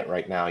 I'm in it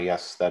right now.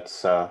 Yes,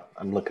 that's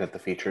I'm looking at the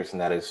features,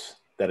 and that is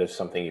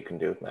something you can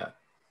do, Matt.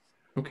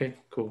 Okay,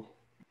 cool.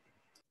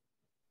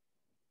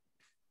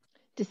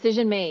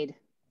 Decision made.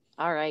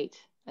 All right.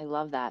 I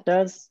love that.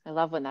 I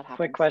love when that happens.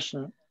 Quick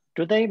question.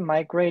 Do they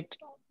migrate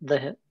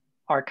the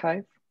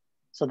archive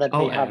so that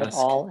we have it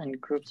all in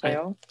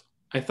Groups.io?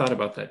 I thought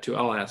about that too.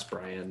 I'll ask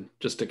Brian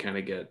just to kind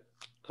of get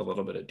a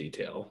little bit of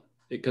detail,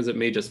 because it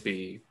may just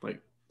be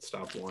like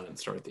stop one and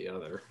start the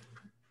other.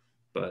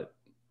 But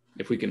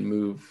if we can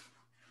move,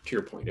 to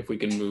your point, if we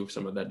can move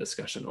some of that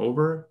discussion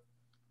over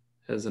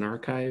as an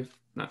archive,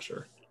 not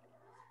sure.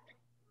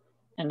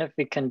 And if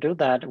we can do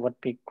that, it would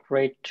be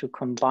great to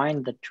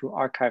combine the two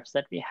archives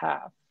that we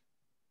have,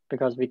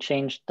 because we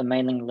changed the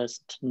mailing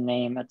list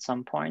name at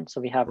some point.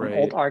 So we have an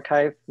old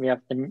archive, we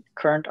have the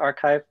current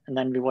archive, and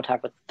then we would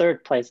have a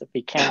third place if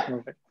we can't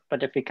move it.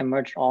 But if we can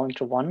merge it all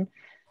into one,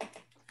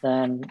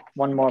 then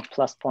one more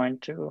plus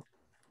point to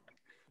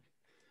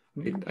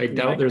I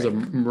doubt there's a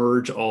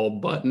merge all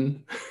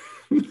button,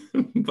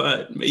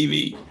 but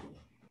maybe.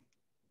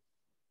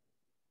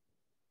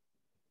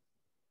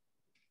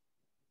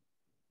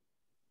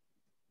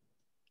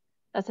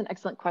 That's an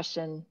excellent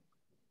question.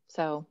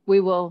 So we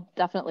will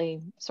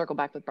definitely circle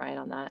back with Brian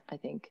on that, I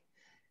think,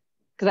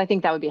 because I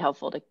think that would be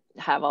helpful to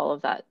have all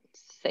of that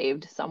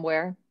saved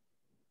somewhere,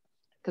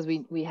 because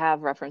we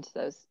have referenced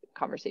those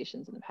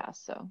conversations in the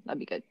past, so that'd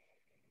be good.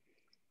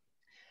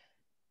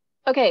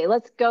 Okay,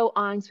 let's go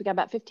on. So we got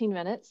about 15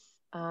 minutes.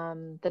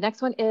 The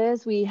next one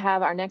is we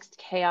have our next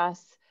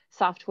CHAOSS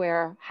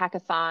software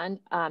hackathon.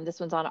 This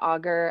one's on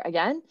Augur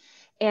again,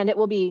 and it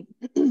will be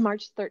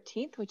March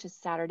 13th, which is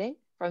Saturday,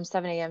 from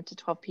 7 a.m. to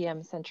 12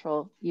 p.m.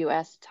 Central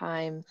US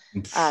time,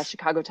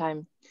 Chicago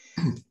time.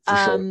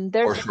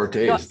 Short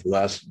days, the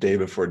last day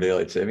before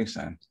daylight savings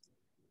time.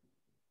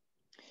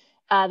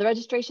 The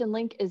registration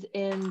link is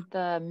in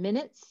the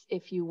minutes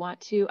if you want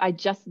to.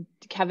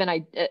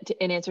 Kevin,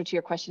 in answer to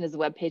your question, is the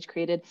web page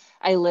created?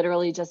 I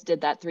literally just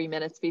did that 3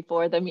 minutes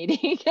before the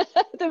meeting,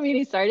 the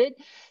meeting started.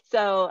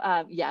 So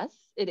yes,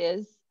 it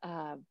is,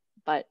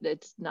 but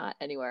it's not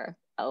anywhere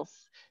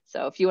else.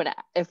 So if you want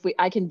to,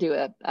 I can do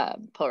a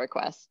pull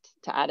request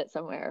to add it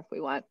somewhere if we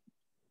want.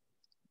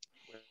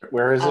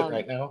 Where is it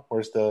right now?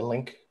 Where's the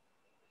link?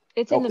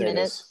 It's in the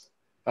minutes.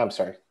 I'm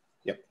sorry.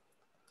 Yep.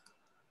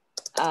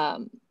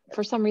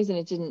 For some reason,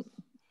 it didn't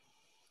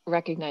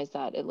recognize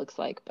that, it looks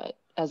like, but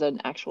as an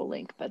actual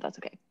link, but that's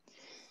okay.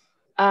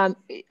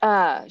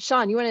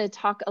 Sean, you want to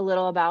talk a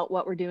little about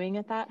what we're doing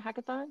at that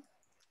hackathon?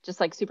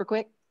 Just like super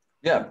quick.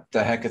 Yeah,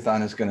 the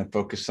hackathon is going to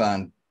focus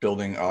on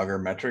building Augur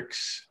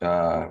metrics,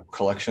 data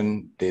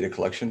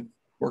collection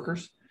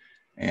workers,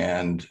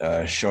 and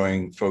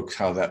showing folks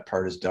how that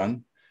part is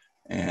done,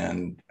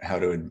 and how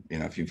to,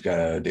 if you've got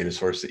a data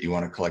source that you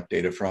want to collect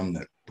data from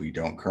that we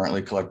don't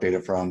currently collect data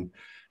from,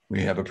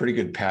 we have a pretty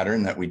good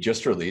pattern that we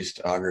just released.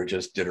 Augur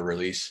just did a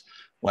release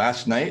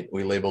last night.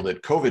 We labeled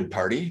it COVID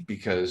Party,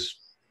 because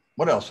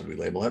what else would we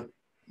label it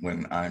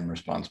when I'm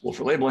responsible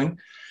for labeling?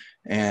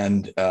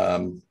 And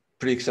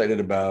pretty excited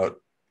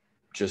about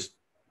just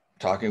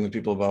talking with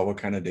people about what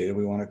kind of data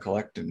we want to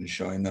collect, and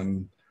showing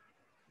them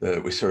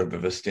that we sort of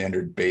have a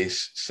standard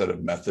base set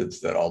of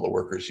methods that all the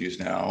workers use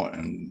now,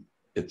 and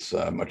it's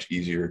much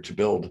easier to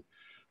build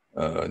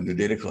a new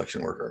data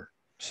collection worker.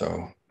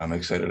 So I'm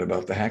excited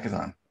about the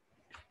hackathon.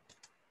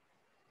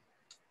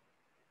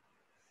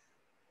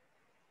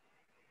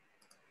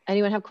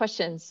 Anyone have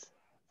questions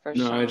for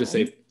No, Sean? I just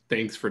say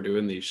thanks for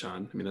doing these,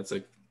 Sean. I mean, that's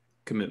a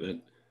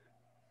commitment.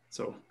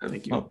 So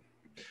thank you. Well,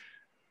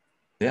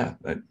 yeah,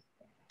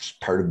 that's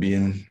part of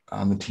being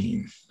on the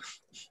team.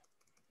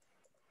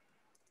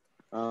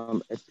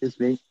 Excuse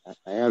me,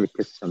 I have a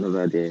question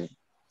over there.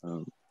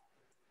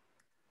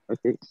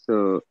 Okay,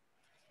 so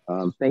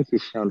thank you,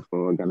 Sean, for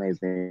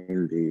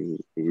organizing the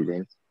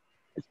event.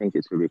 I think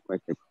it will be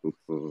quite helpful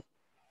for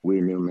we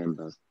new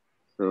members.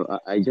 So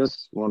I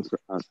just want to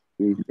ask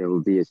if there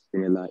will be a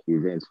similar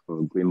event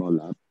for Grimo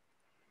Lab,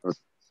 because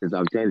since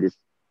I've joined this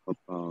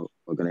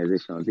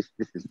organization, this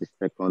is the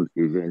second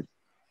event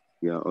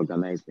we are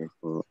organizing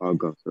for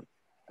August. So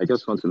I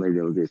just want to know if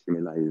there will be a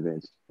similar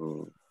event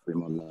for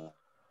Grimo Lab.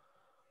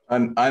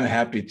 I'm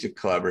happy to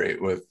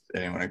collaborate with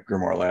anyone at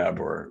Grimoire Lab,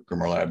 or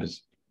Grimoire Lab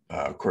is,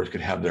 of course,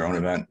 could have their own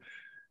event.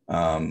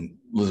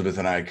 Elizabeth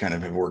and I kind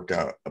of have worked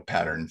out a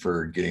pattern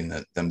for getting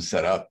them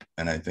set up.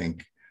 And I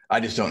think, I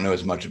just don't know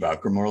as much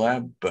about Grimoire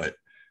Lab, but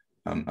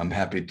I'm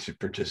happy to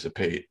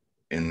participate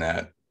in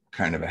that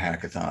kind of a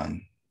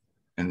hackathon.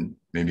 And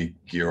maybe,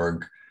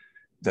 Georg,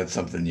 that's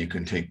something you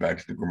can take back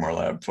to the Grimoire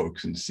Lab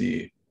folks and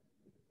see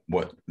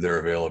what their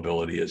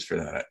availability is for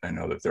that. I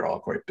know that they're all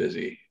quite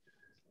busy,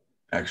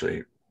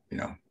 actually, you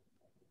know,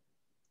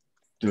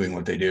 doing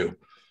what they do.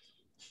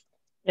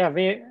 Yeah,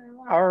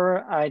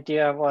 our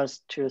idea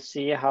was to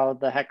see how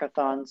the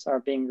hackathons are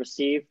being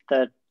received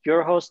that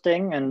you're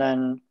hosting, and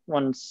then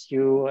once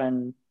you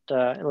and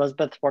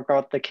Elizabeth work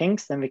out the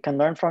kinks, then we can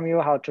learn from you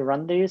how to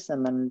run these,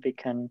 and then we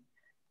can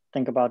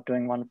think about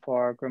doing one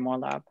for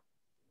Grimoire Lab.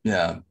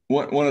 Yeah,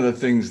 one of the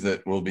things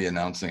that we'll be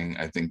announcing,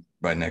 I think,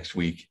 by next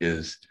week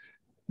is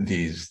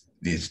these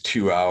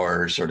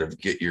 2-hour sort of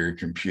get your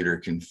computer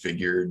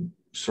configured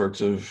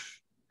sorts of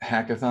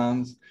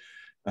hackathons.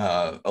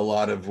 A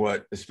lot of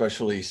what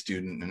especially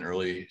student and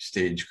early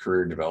stage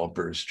career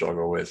developers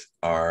struggle with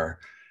are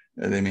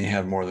they may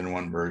have more than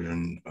one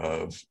version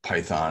of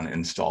Python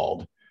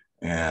installed,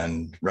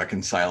 and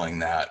reconciling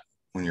that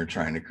when you're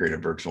trying to create a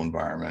virtual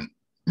environment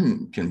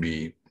can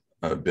be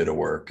a bit of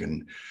work.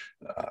 And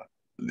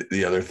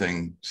the other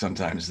thing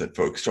sometimes that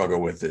folks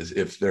struggle with is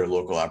if their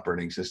local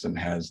operating system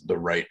has the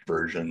right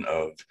version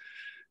of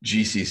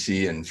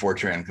GCC and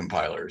Fortran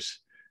compilers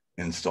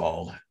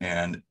installed,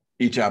 and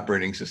each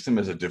operating system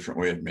has a different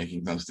way of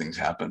making those things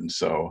happen.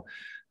 So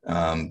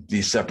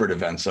these separate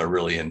events are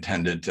really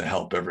intended to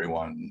help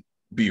everyone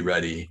be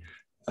ready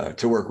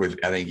to work with,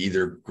 I think,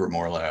 either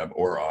Grimoire Lab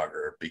or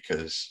Augur,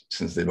 because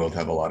since they both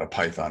have a lot of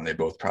Python, they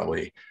both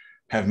probably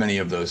have many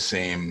of those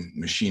same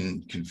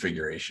machine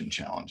configuration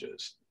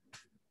challenges.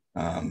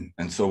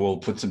 And so we'll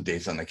put some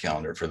dates on the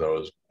calendar for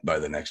those by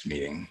the next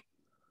meeting.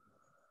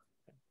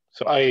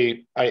 So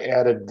I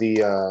added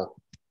the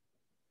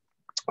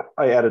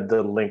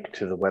link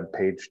to the web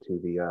page to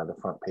the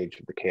front page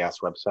of the CHAOSS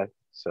website.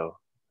 So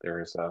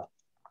there's a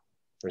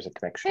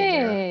connection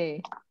there.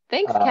 Hey,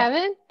 thanks,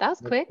 Kevin. That was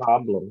quick. No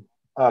problem.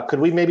 Could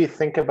we maybe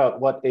think about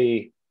what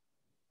a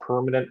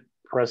permanent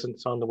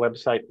presence on the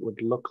website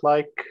would look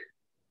like?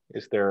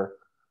 Is there,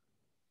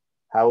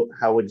 how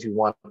would you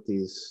want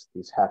these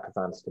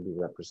hackathons to be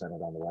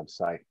represented on the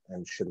website?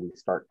 And should we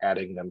start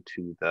adding them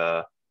to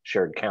the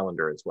shared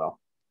calendar as well?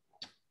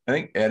 I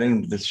think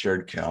adding the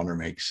shared calendar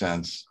makes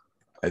sense.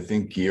 I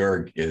think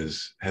Georg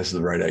has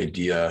the right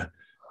idea.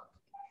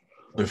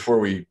 Before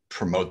we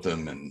promote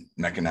them and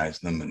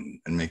mechanize them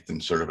and make them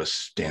sort of a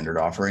standard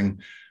offering,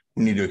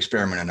 we need to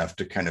experiment enough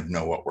to kind of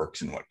know what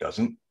works and what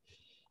doesn't.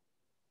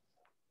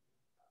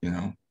 You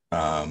know,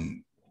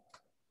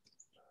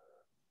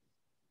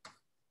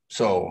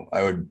 so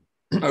I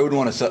would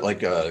want to set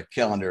like a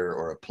calendar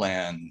or a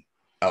plan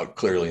out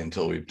clearly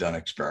until we've done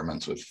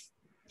experiments with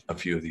a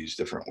few of these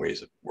different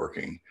ways of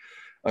working.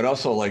 I'd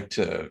also like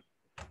to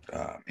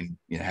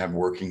have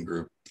working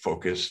group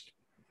focused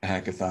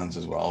hackathons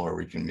as well, where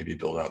we can maybe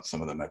build out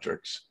some of the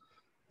metrics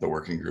the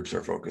working groups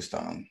are focused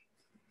on.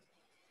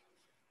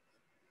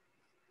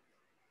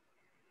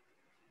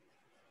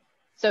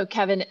 So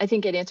Kevin, I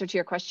think in answer to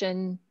your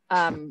question,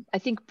 I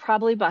think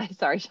probably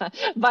sorry, Sean,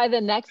 by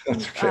the next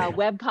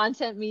web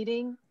content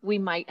meeting, we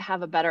might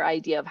have a better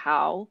idea of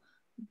how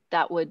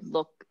that would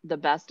look the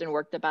best and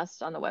work the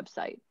best on the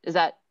website. Is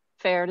that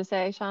fair to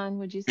say, Sean,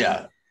 would you say?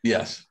 Yeah,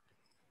 yes.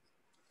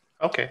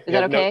 Okay. Is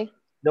that okay?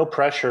 No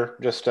pressure,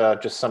 just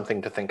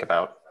something to think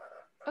about.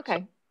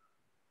 Okay.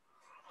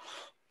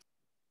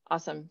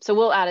 Awesome. So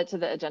we'll add it to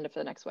the agenda for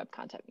the next web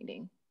content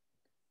meeting.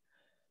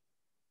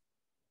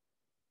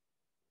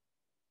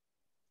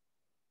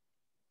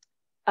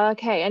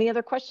 Okay, any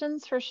other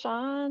questions for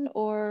Sean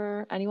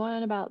or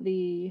anyone about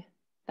the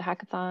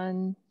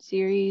hackathon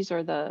series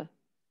or the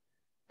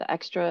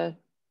extra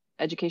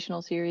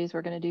educational series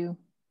we're going to do?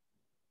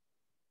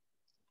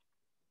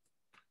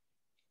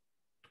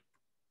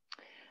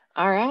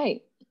 All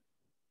right,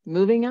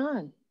 moving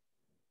on.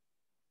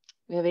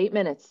 We have 8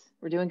 minutes.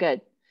 We're doing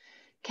good.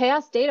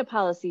 CHAOSS data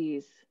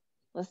policies.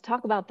 Let's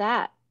talk about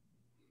that.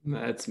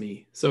 That's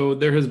me. So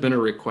there has been a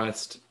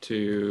request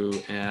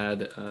to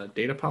add a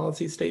data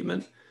policy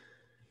statement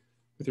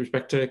with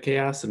respect to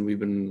CHAOSS, and we've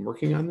been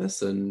working on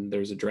this, and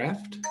there's a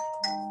draft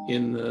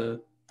in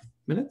the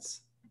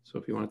minutes. So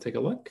if you want to take a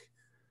look.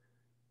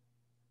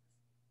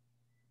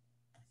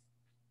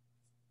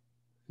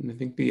 And I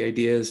think the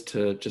idea is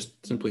to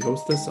just simply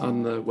host this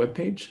on the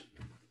webpage.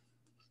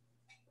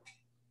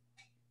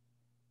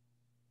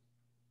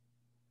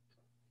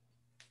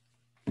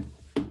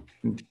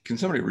 Can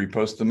somebody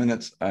repost the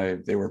minutes?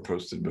 They were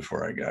posted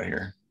before I got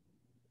here.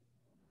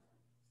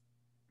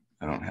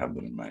 I don't have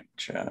them in my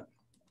chat.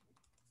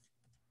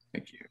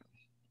 Thank you.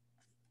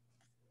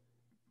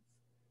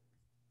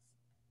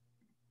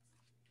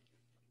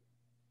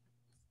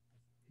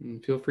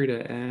 And feel free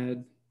to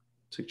add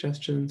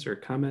suggestions or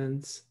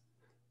comments.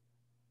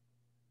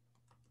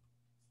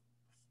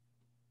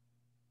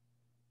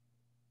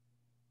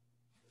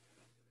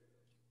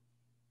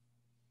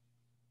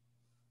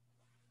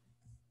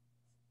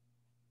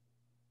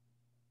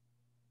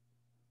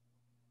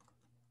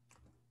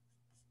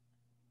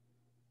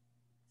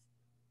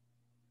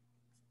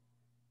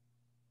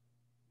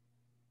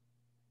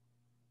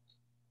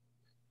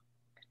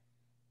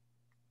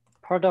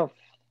 Part of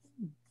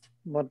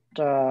what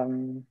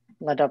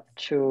led up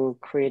to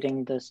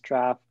creating this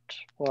draft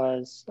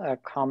was a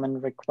common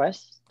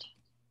request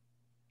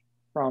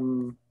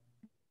from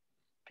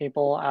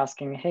people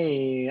asking,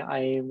 hey,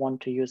 I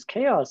want to use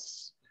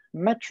CHAOSS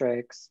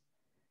metrics,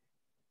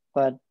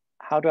 but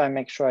how do I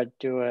make sure I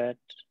do it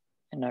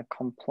in a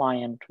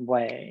compliant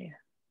way?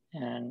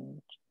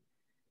 And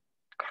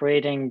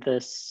creating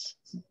this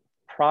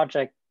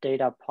project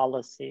data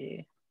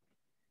policy,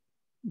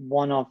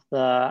 one of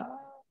the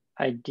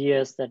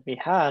ideas that we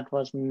had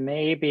was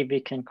maybe we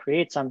can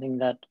create something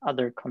that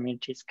other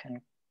communities can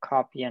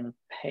copy and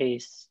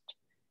paste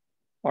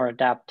or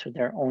adapt to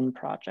their own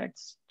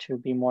projects to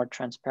be more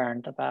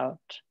transparent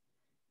about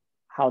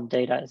how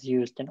data is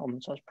used in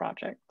open source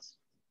projects.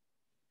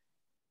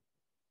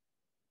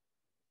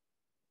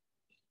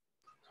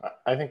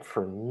 I think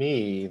for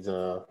me,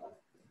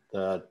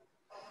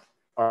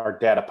 our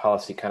data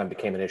policy kind of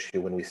became an issue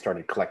when we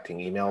started collecting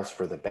emails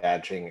for the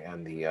badging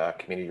and the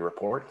community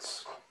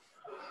reports.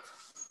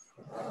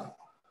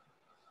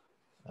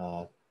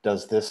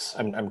 Does this,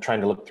 I'm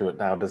trying to look through it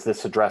now, does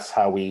this address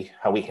how we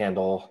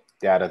handle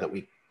data that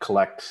we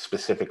collect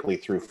specifically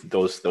through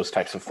those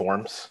types of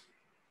forms?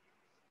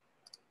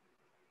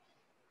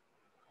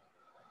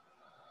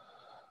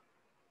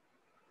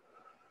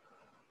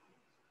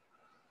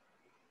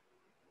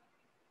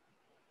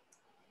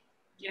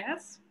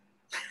 Yes.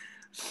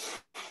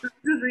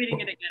 Just reading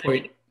it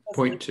again.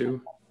 Point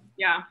two.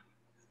 Yeah.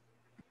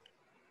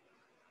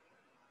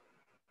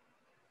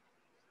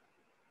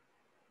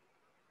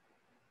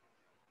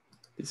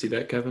 You see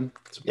that, Kevin?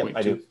 Yep,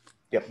 I do.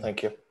 Yep,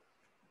 thank you.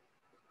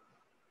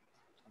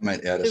 I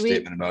might add a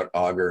statement about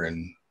Augur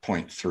in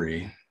point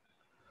 3.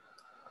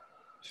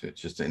 So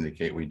just to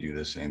indicate we do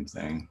the same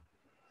thing.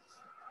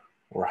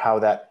 Or how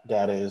that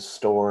data is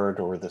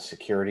stored or the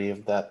security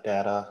of that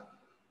data.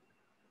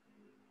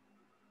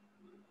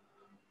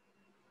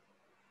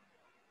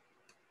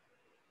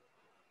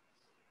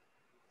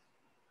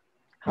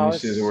 How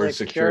is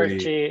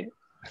security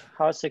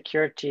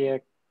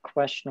a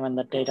question when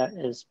the data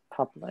is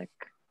public?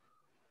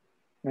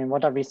 I mean,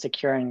 what are we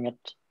securing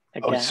it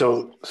against?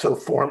 Oh, so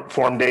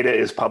form data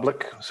is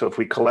public. So if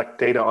we collect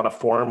data on a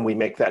form, we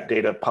make that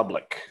data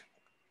public.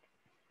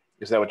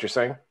 Is that what you're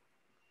saying?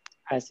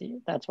 I see.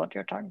 That's what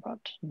you're talking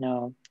about.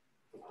 No.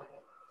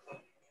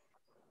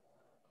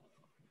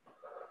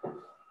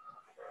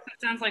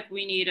 It sounds like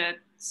we need a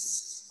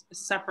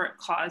separate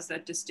clause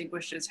that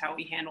distinguishes how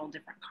we handle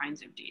different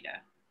kinds of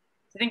data.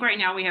 I think right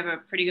now we have a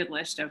pretty good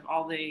list of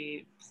all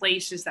the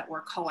places that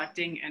we're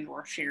collecting and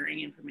or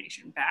sharing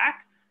information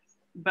back.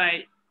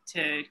 But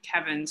to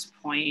Kevin's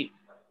point,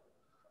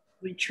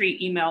 we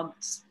treat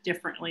emails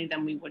differently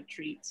than we would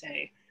treat,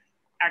 say,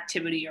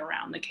 activity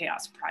around the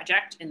CHAOSS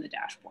project in the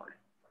dashboard.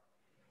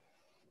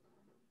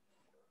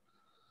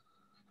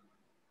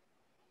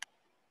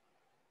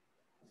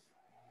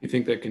 You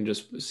think that can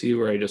just see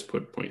where I just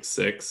put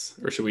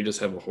 0.6, or should we just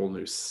have a whole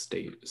new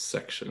state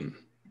section?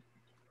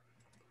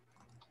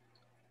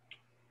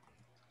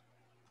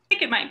 I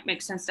think it might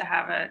make sense to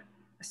have a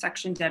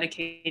section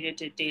dedicated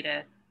to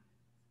data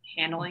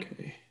handling.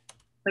 Okay.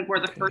 Like where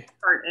the first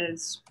part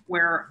is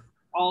where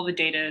all the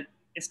data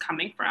is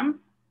coming from.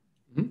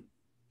 Mm-hmm.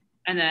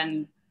 And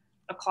then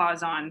a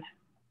clause on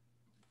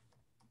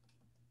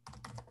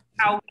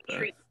how we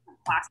treat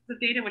classes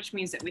of data, which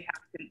means that we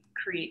have to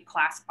create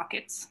class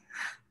buckets.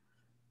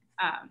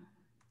 I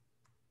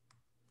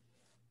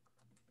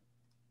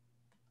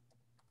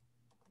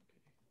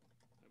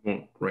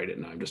won't write it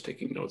now. I'm just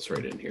taking notes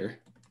right in here.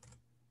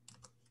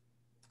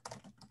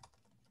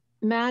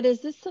 Matt,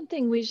 is this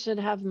something we should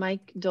have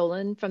Mike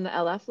Dolan from the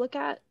LF look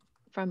at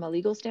from a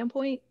legal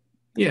standpoint?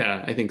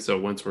 Yeah, I think so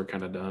once we're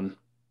kind of done.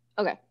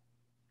 Okay.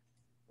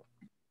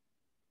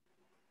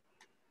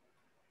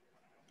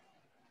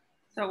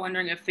 So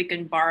wondering if we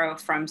can borrow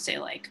from, say,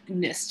 like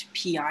NIST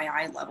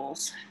PII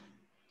levels,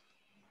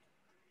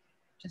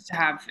 just to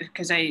have,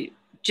 because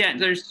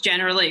there's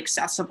generally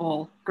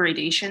accessible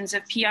gradations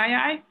of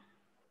PII.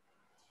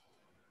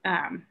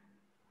 And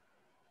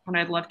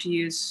I'd love to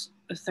use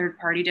a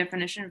third-party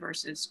definition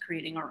versus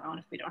creating our own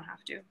if we don't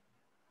have to.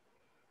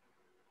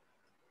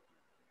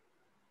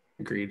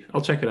 Agreed.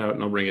 I'll check it out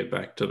and I'll bring it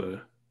back to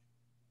the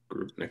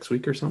group next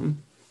week or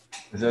something.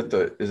 Is that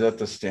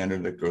the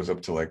standard that goes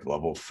up to like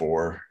level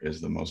 4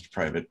 is the most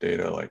private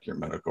data, like your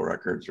medical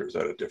records, or is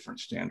that a different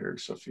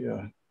standard,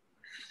 Sophia?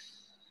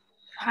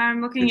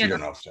 I'm looking at don't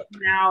know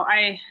now.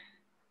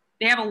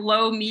 They have a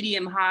low,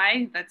 medium,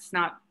 high. That's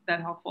not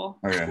that helpful.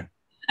 Okay.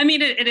 I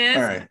mean, it is.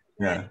 All right.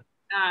 Yeah.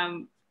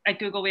 At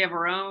Google, we have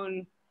our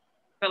own,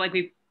 but like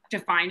we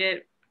defined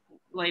it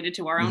related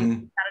to our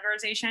own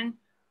categorization.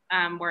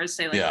 Whereas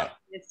say like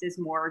this is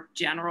more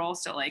general.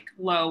 So like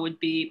low would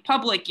be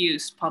public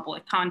use,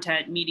 public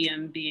content,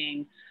 medium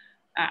being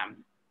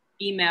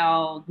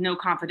email, no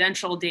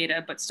confidential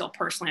data, but still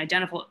personally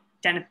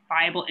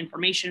identifiable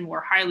information,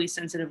 where highly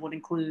sensitive would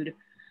include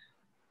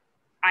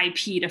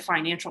IP to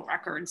financial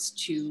records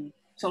to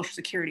social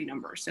security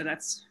numbers. So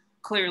that's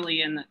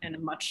clearly in a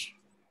much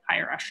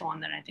higher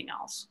echelon than anything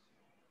else.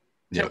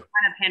 So kind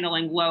of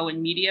handling low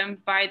and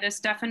medium by this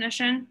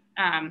definition.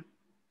 But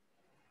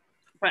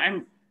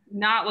I'm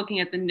not looking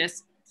at the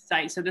NIST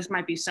site. So this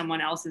might be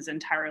someone else's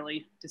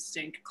entirely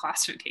distinct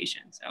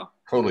classification. So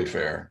totally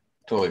fair.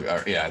 Totally.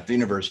 Yeah. At the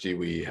university,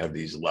 we have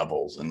these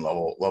levels, and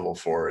level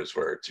 4 is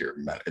where it's your,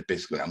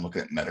 basically I'm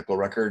looking at medical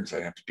records.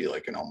 I have to be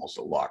like in almost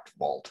a locked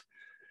vault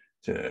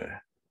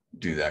to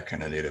do that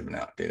kind of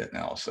data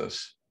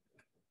analysis.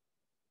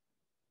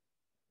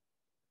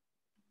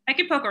 I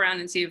could poke around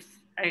and see if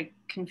I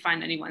can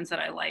find any ones that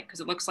I like,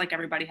 because it looks like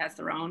everybody has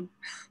their own.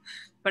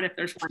 But if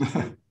there's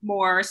one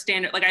more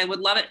standard, like I would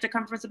love it to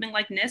come from something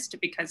like NIST,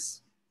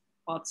 because,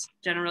 well, it's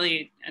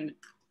generally a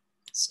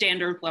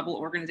standard level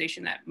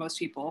organization that most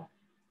people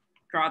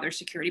draw their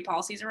security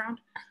policies around.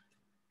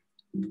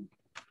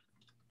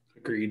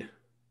 Agreed.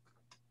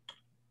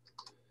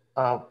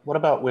 What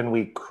about when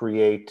we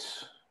create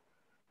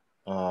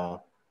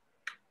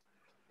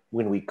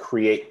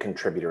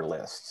contributor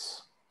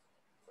lists?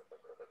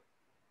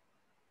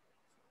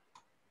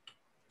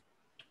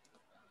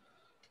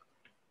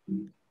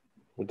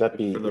 Would that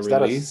be for the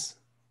release?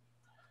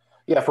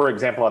 Yeah, for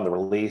example, on the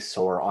release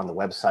or on the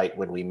website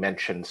when we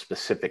mention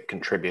specific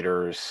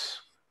contributors,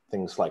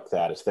 things like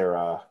that. Is there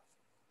a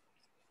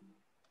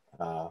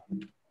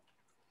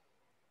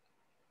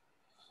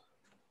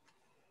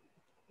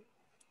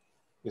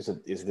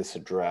is this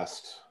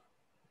addressed?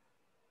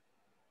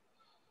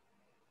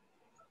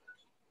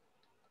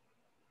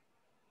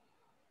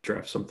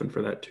 Draft something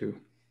for that too.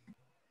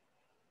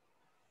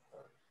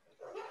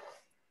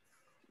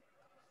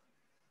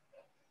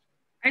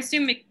 I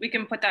assume we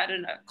can put that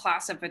in a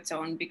class of its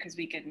own, because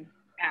we can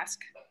ask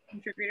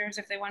contributors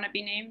if they want to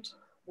be named,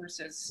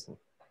 versus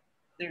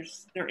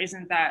there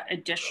isn't that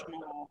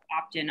additional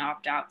opt-in,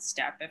 opt-out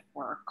step if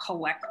we're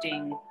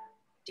collecting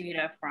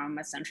data from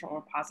a central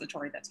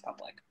repository that's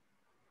public.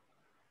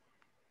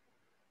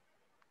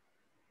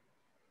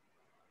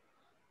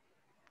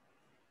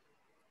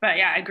 But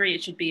yeah, I agree,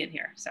 it should be in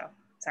here. So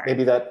sorry.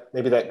 Maybe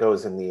that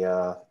goes in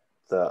the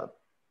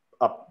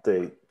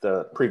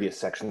previous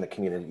section, the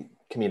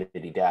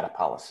community data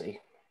policy.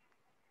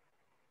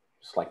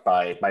 Just like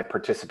by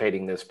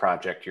participating in this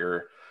project,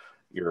 your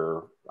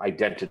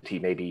identity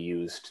may be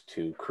used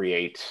to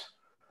create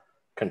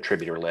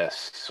contributor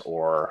lists,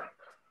 or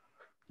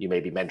you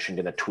may be mentioned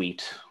in a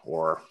tweet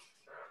or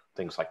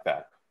things like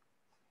that.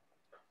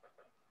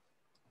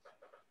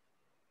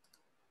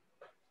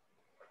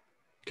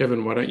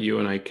 Kevin, why don't you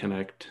and I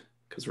connect,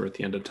 because we're at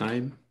the end of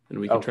time, and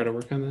we can try to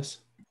work on this?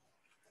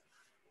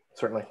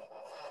 Certainly.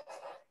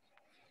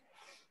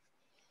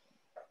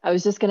 I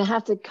was just going to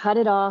have to cut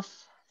it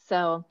off.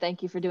 So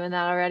thank you for doing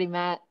that already,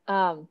 Matt.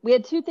 We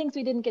had 2 things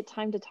we didn't get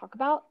time to talk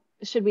about.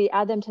 Should we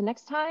add them to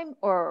next time,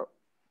 or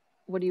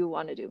what do you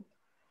want to do?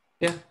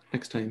 Yeah,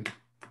 next time.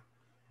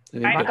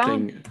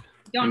 I'm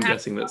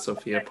guessing that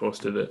Sophia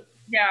posted it.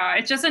 Yeah,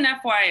 it's just an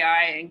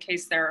FYI in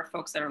case there are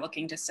folks that are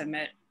looking to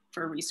submit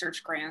for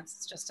research grants.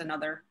 It's just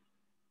another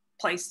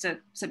place to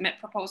submit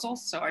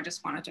proposals. So I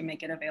just wanted to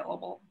make it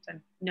available and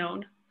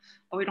known,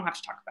 but we don't have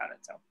to talk about it.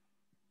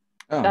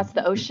 So that's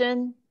the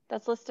ocean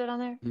that's listed on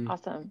there.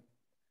 Awesome.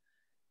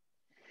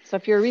 So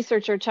if you're a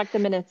researcher, check the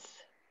minutes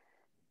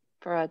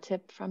for a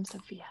tip from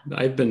Sophia.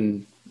 I've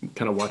been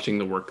kind of watching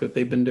the work that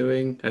they've been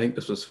doing. I think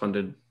this was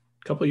funded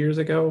a couple years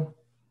ago.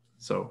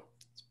 So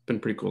it's been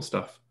pretty cool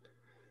stuff.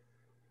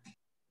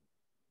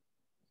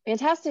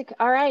 Fantastic.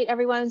 All right,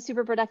 everyone,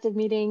 super productive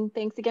meeting.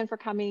 Thanks again for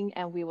coming,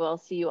 and we will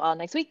see you all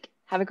next week.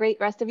 Have a great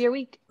rest of your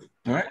week.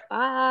 All right.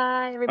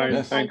 Bye, everybody.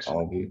 Bye. Thanks.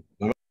 All of you.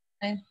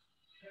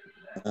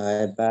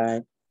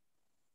 Bye.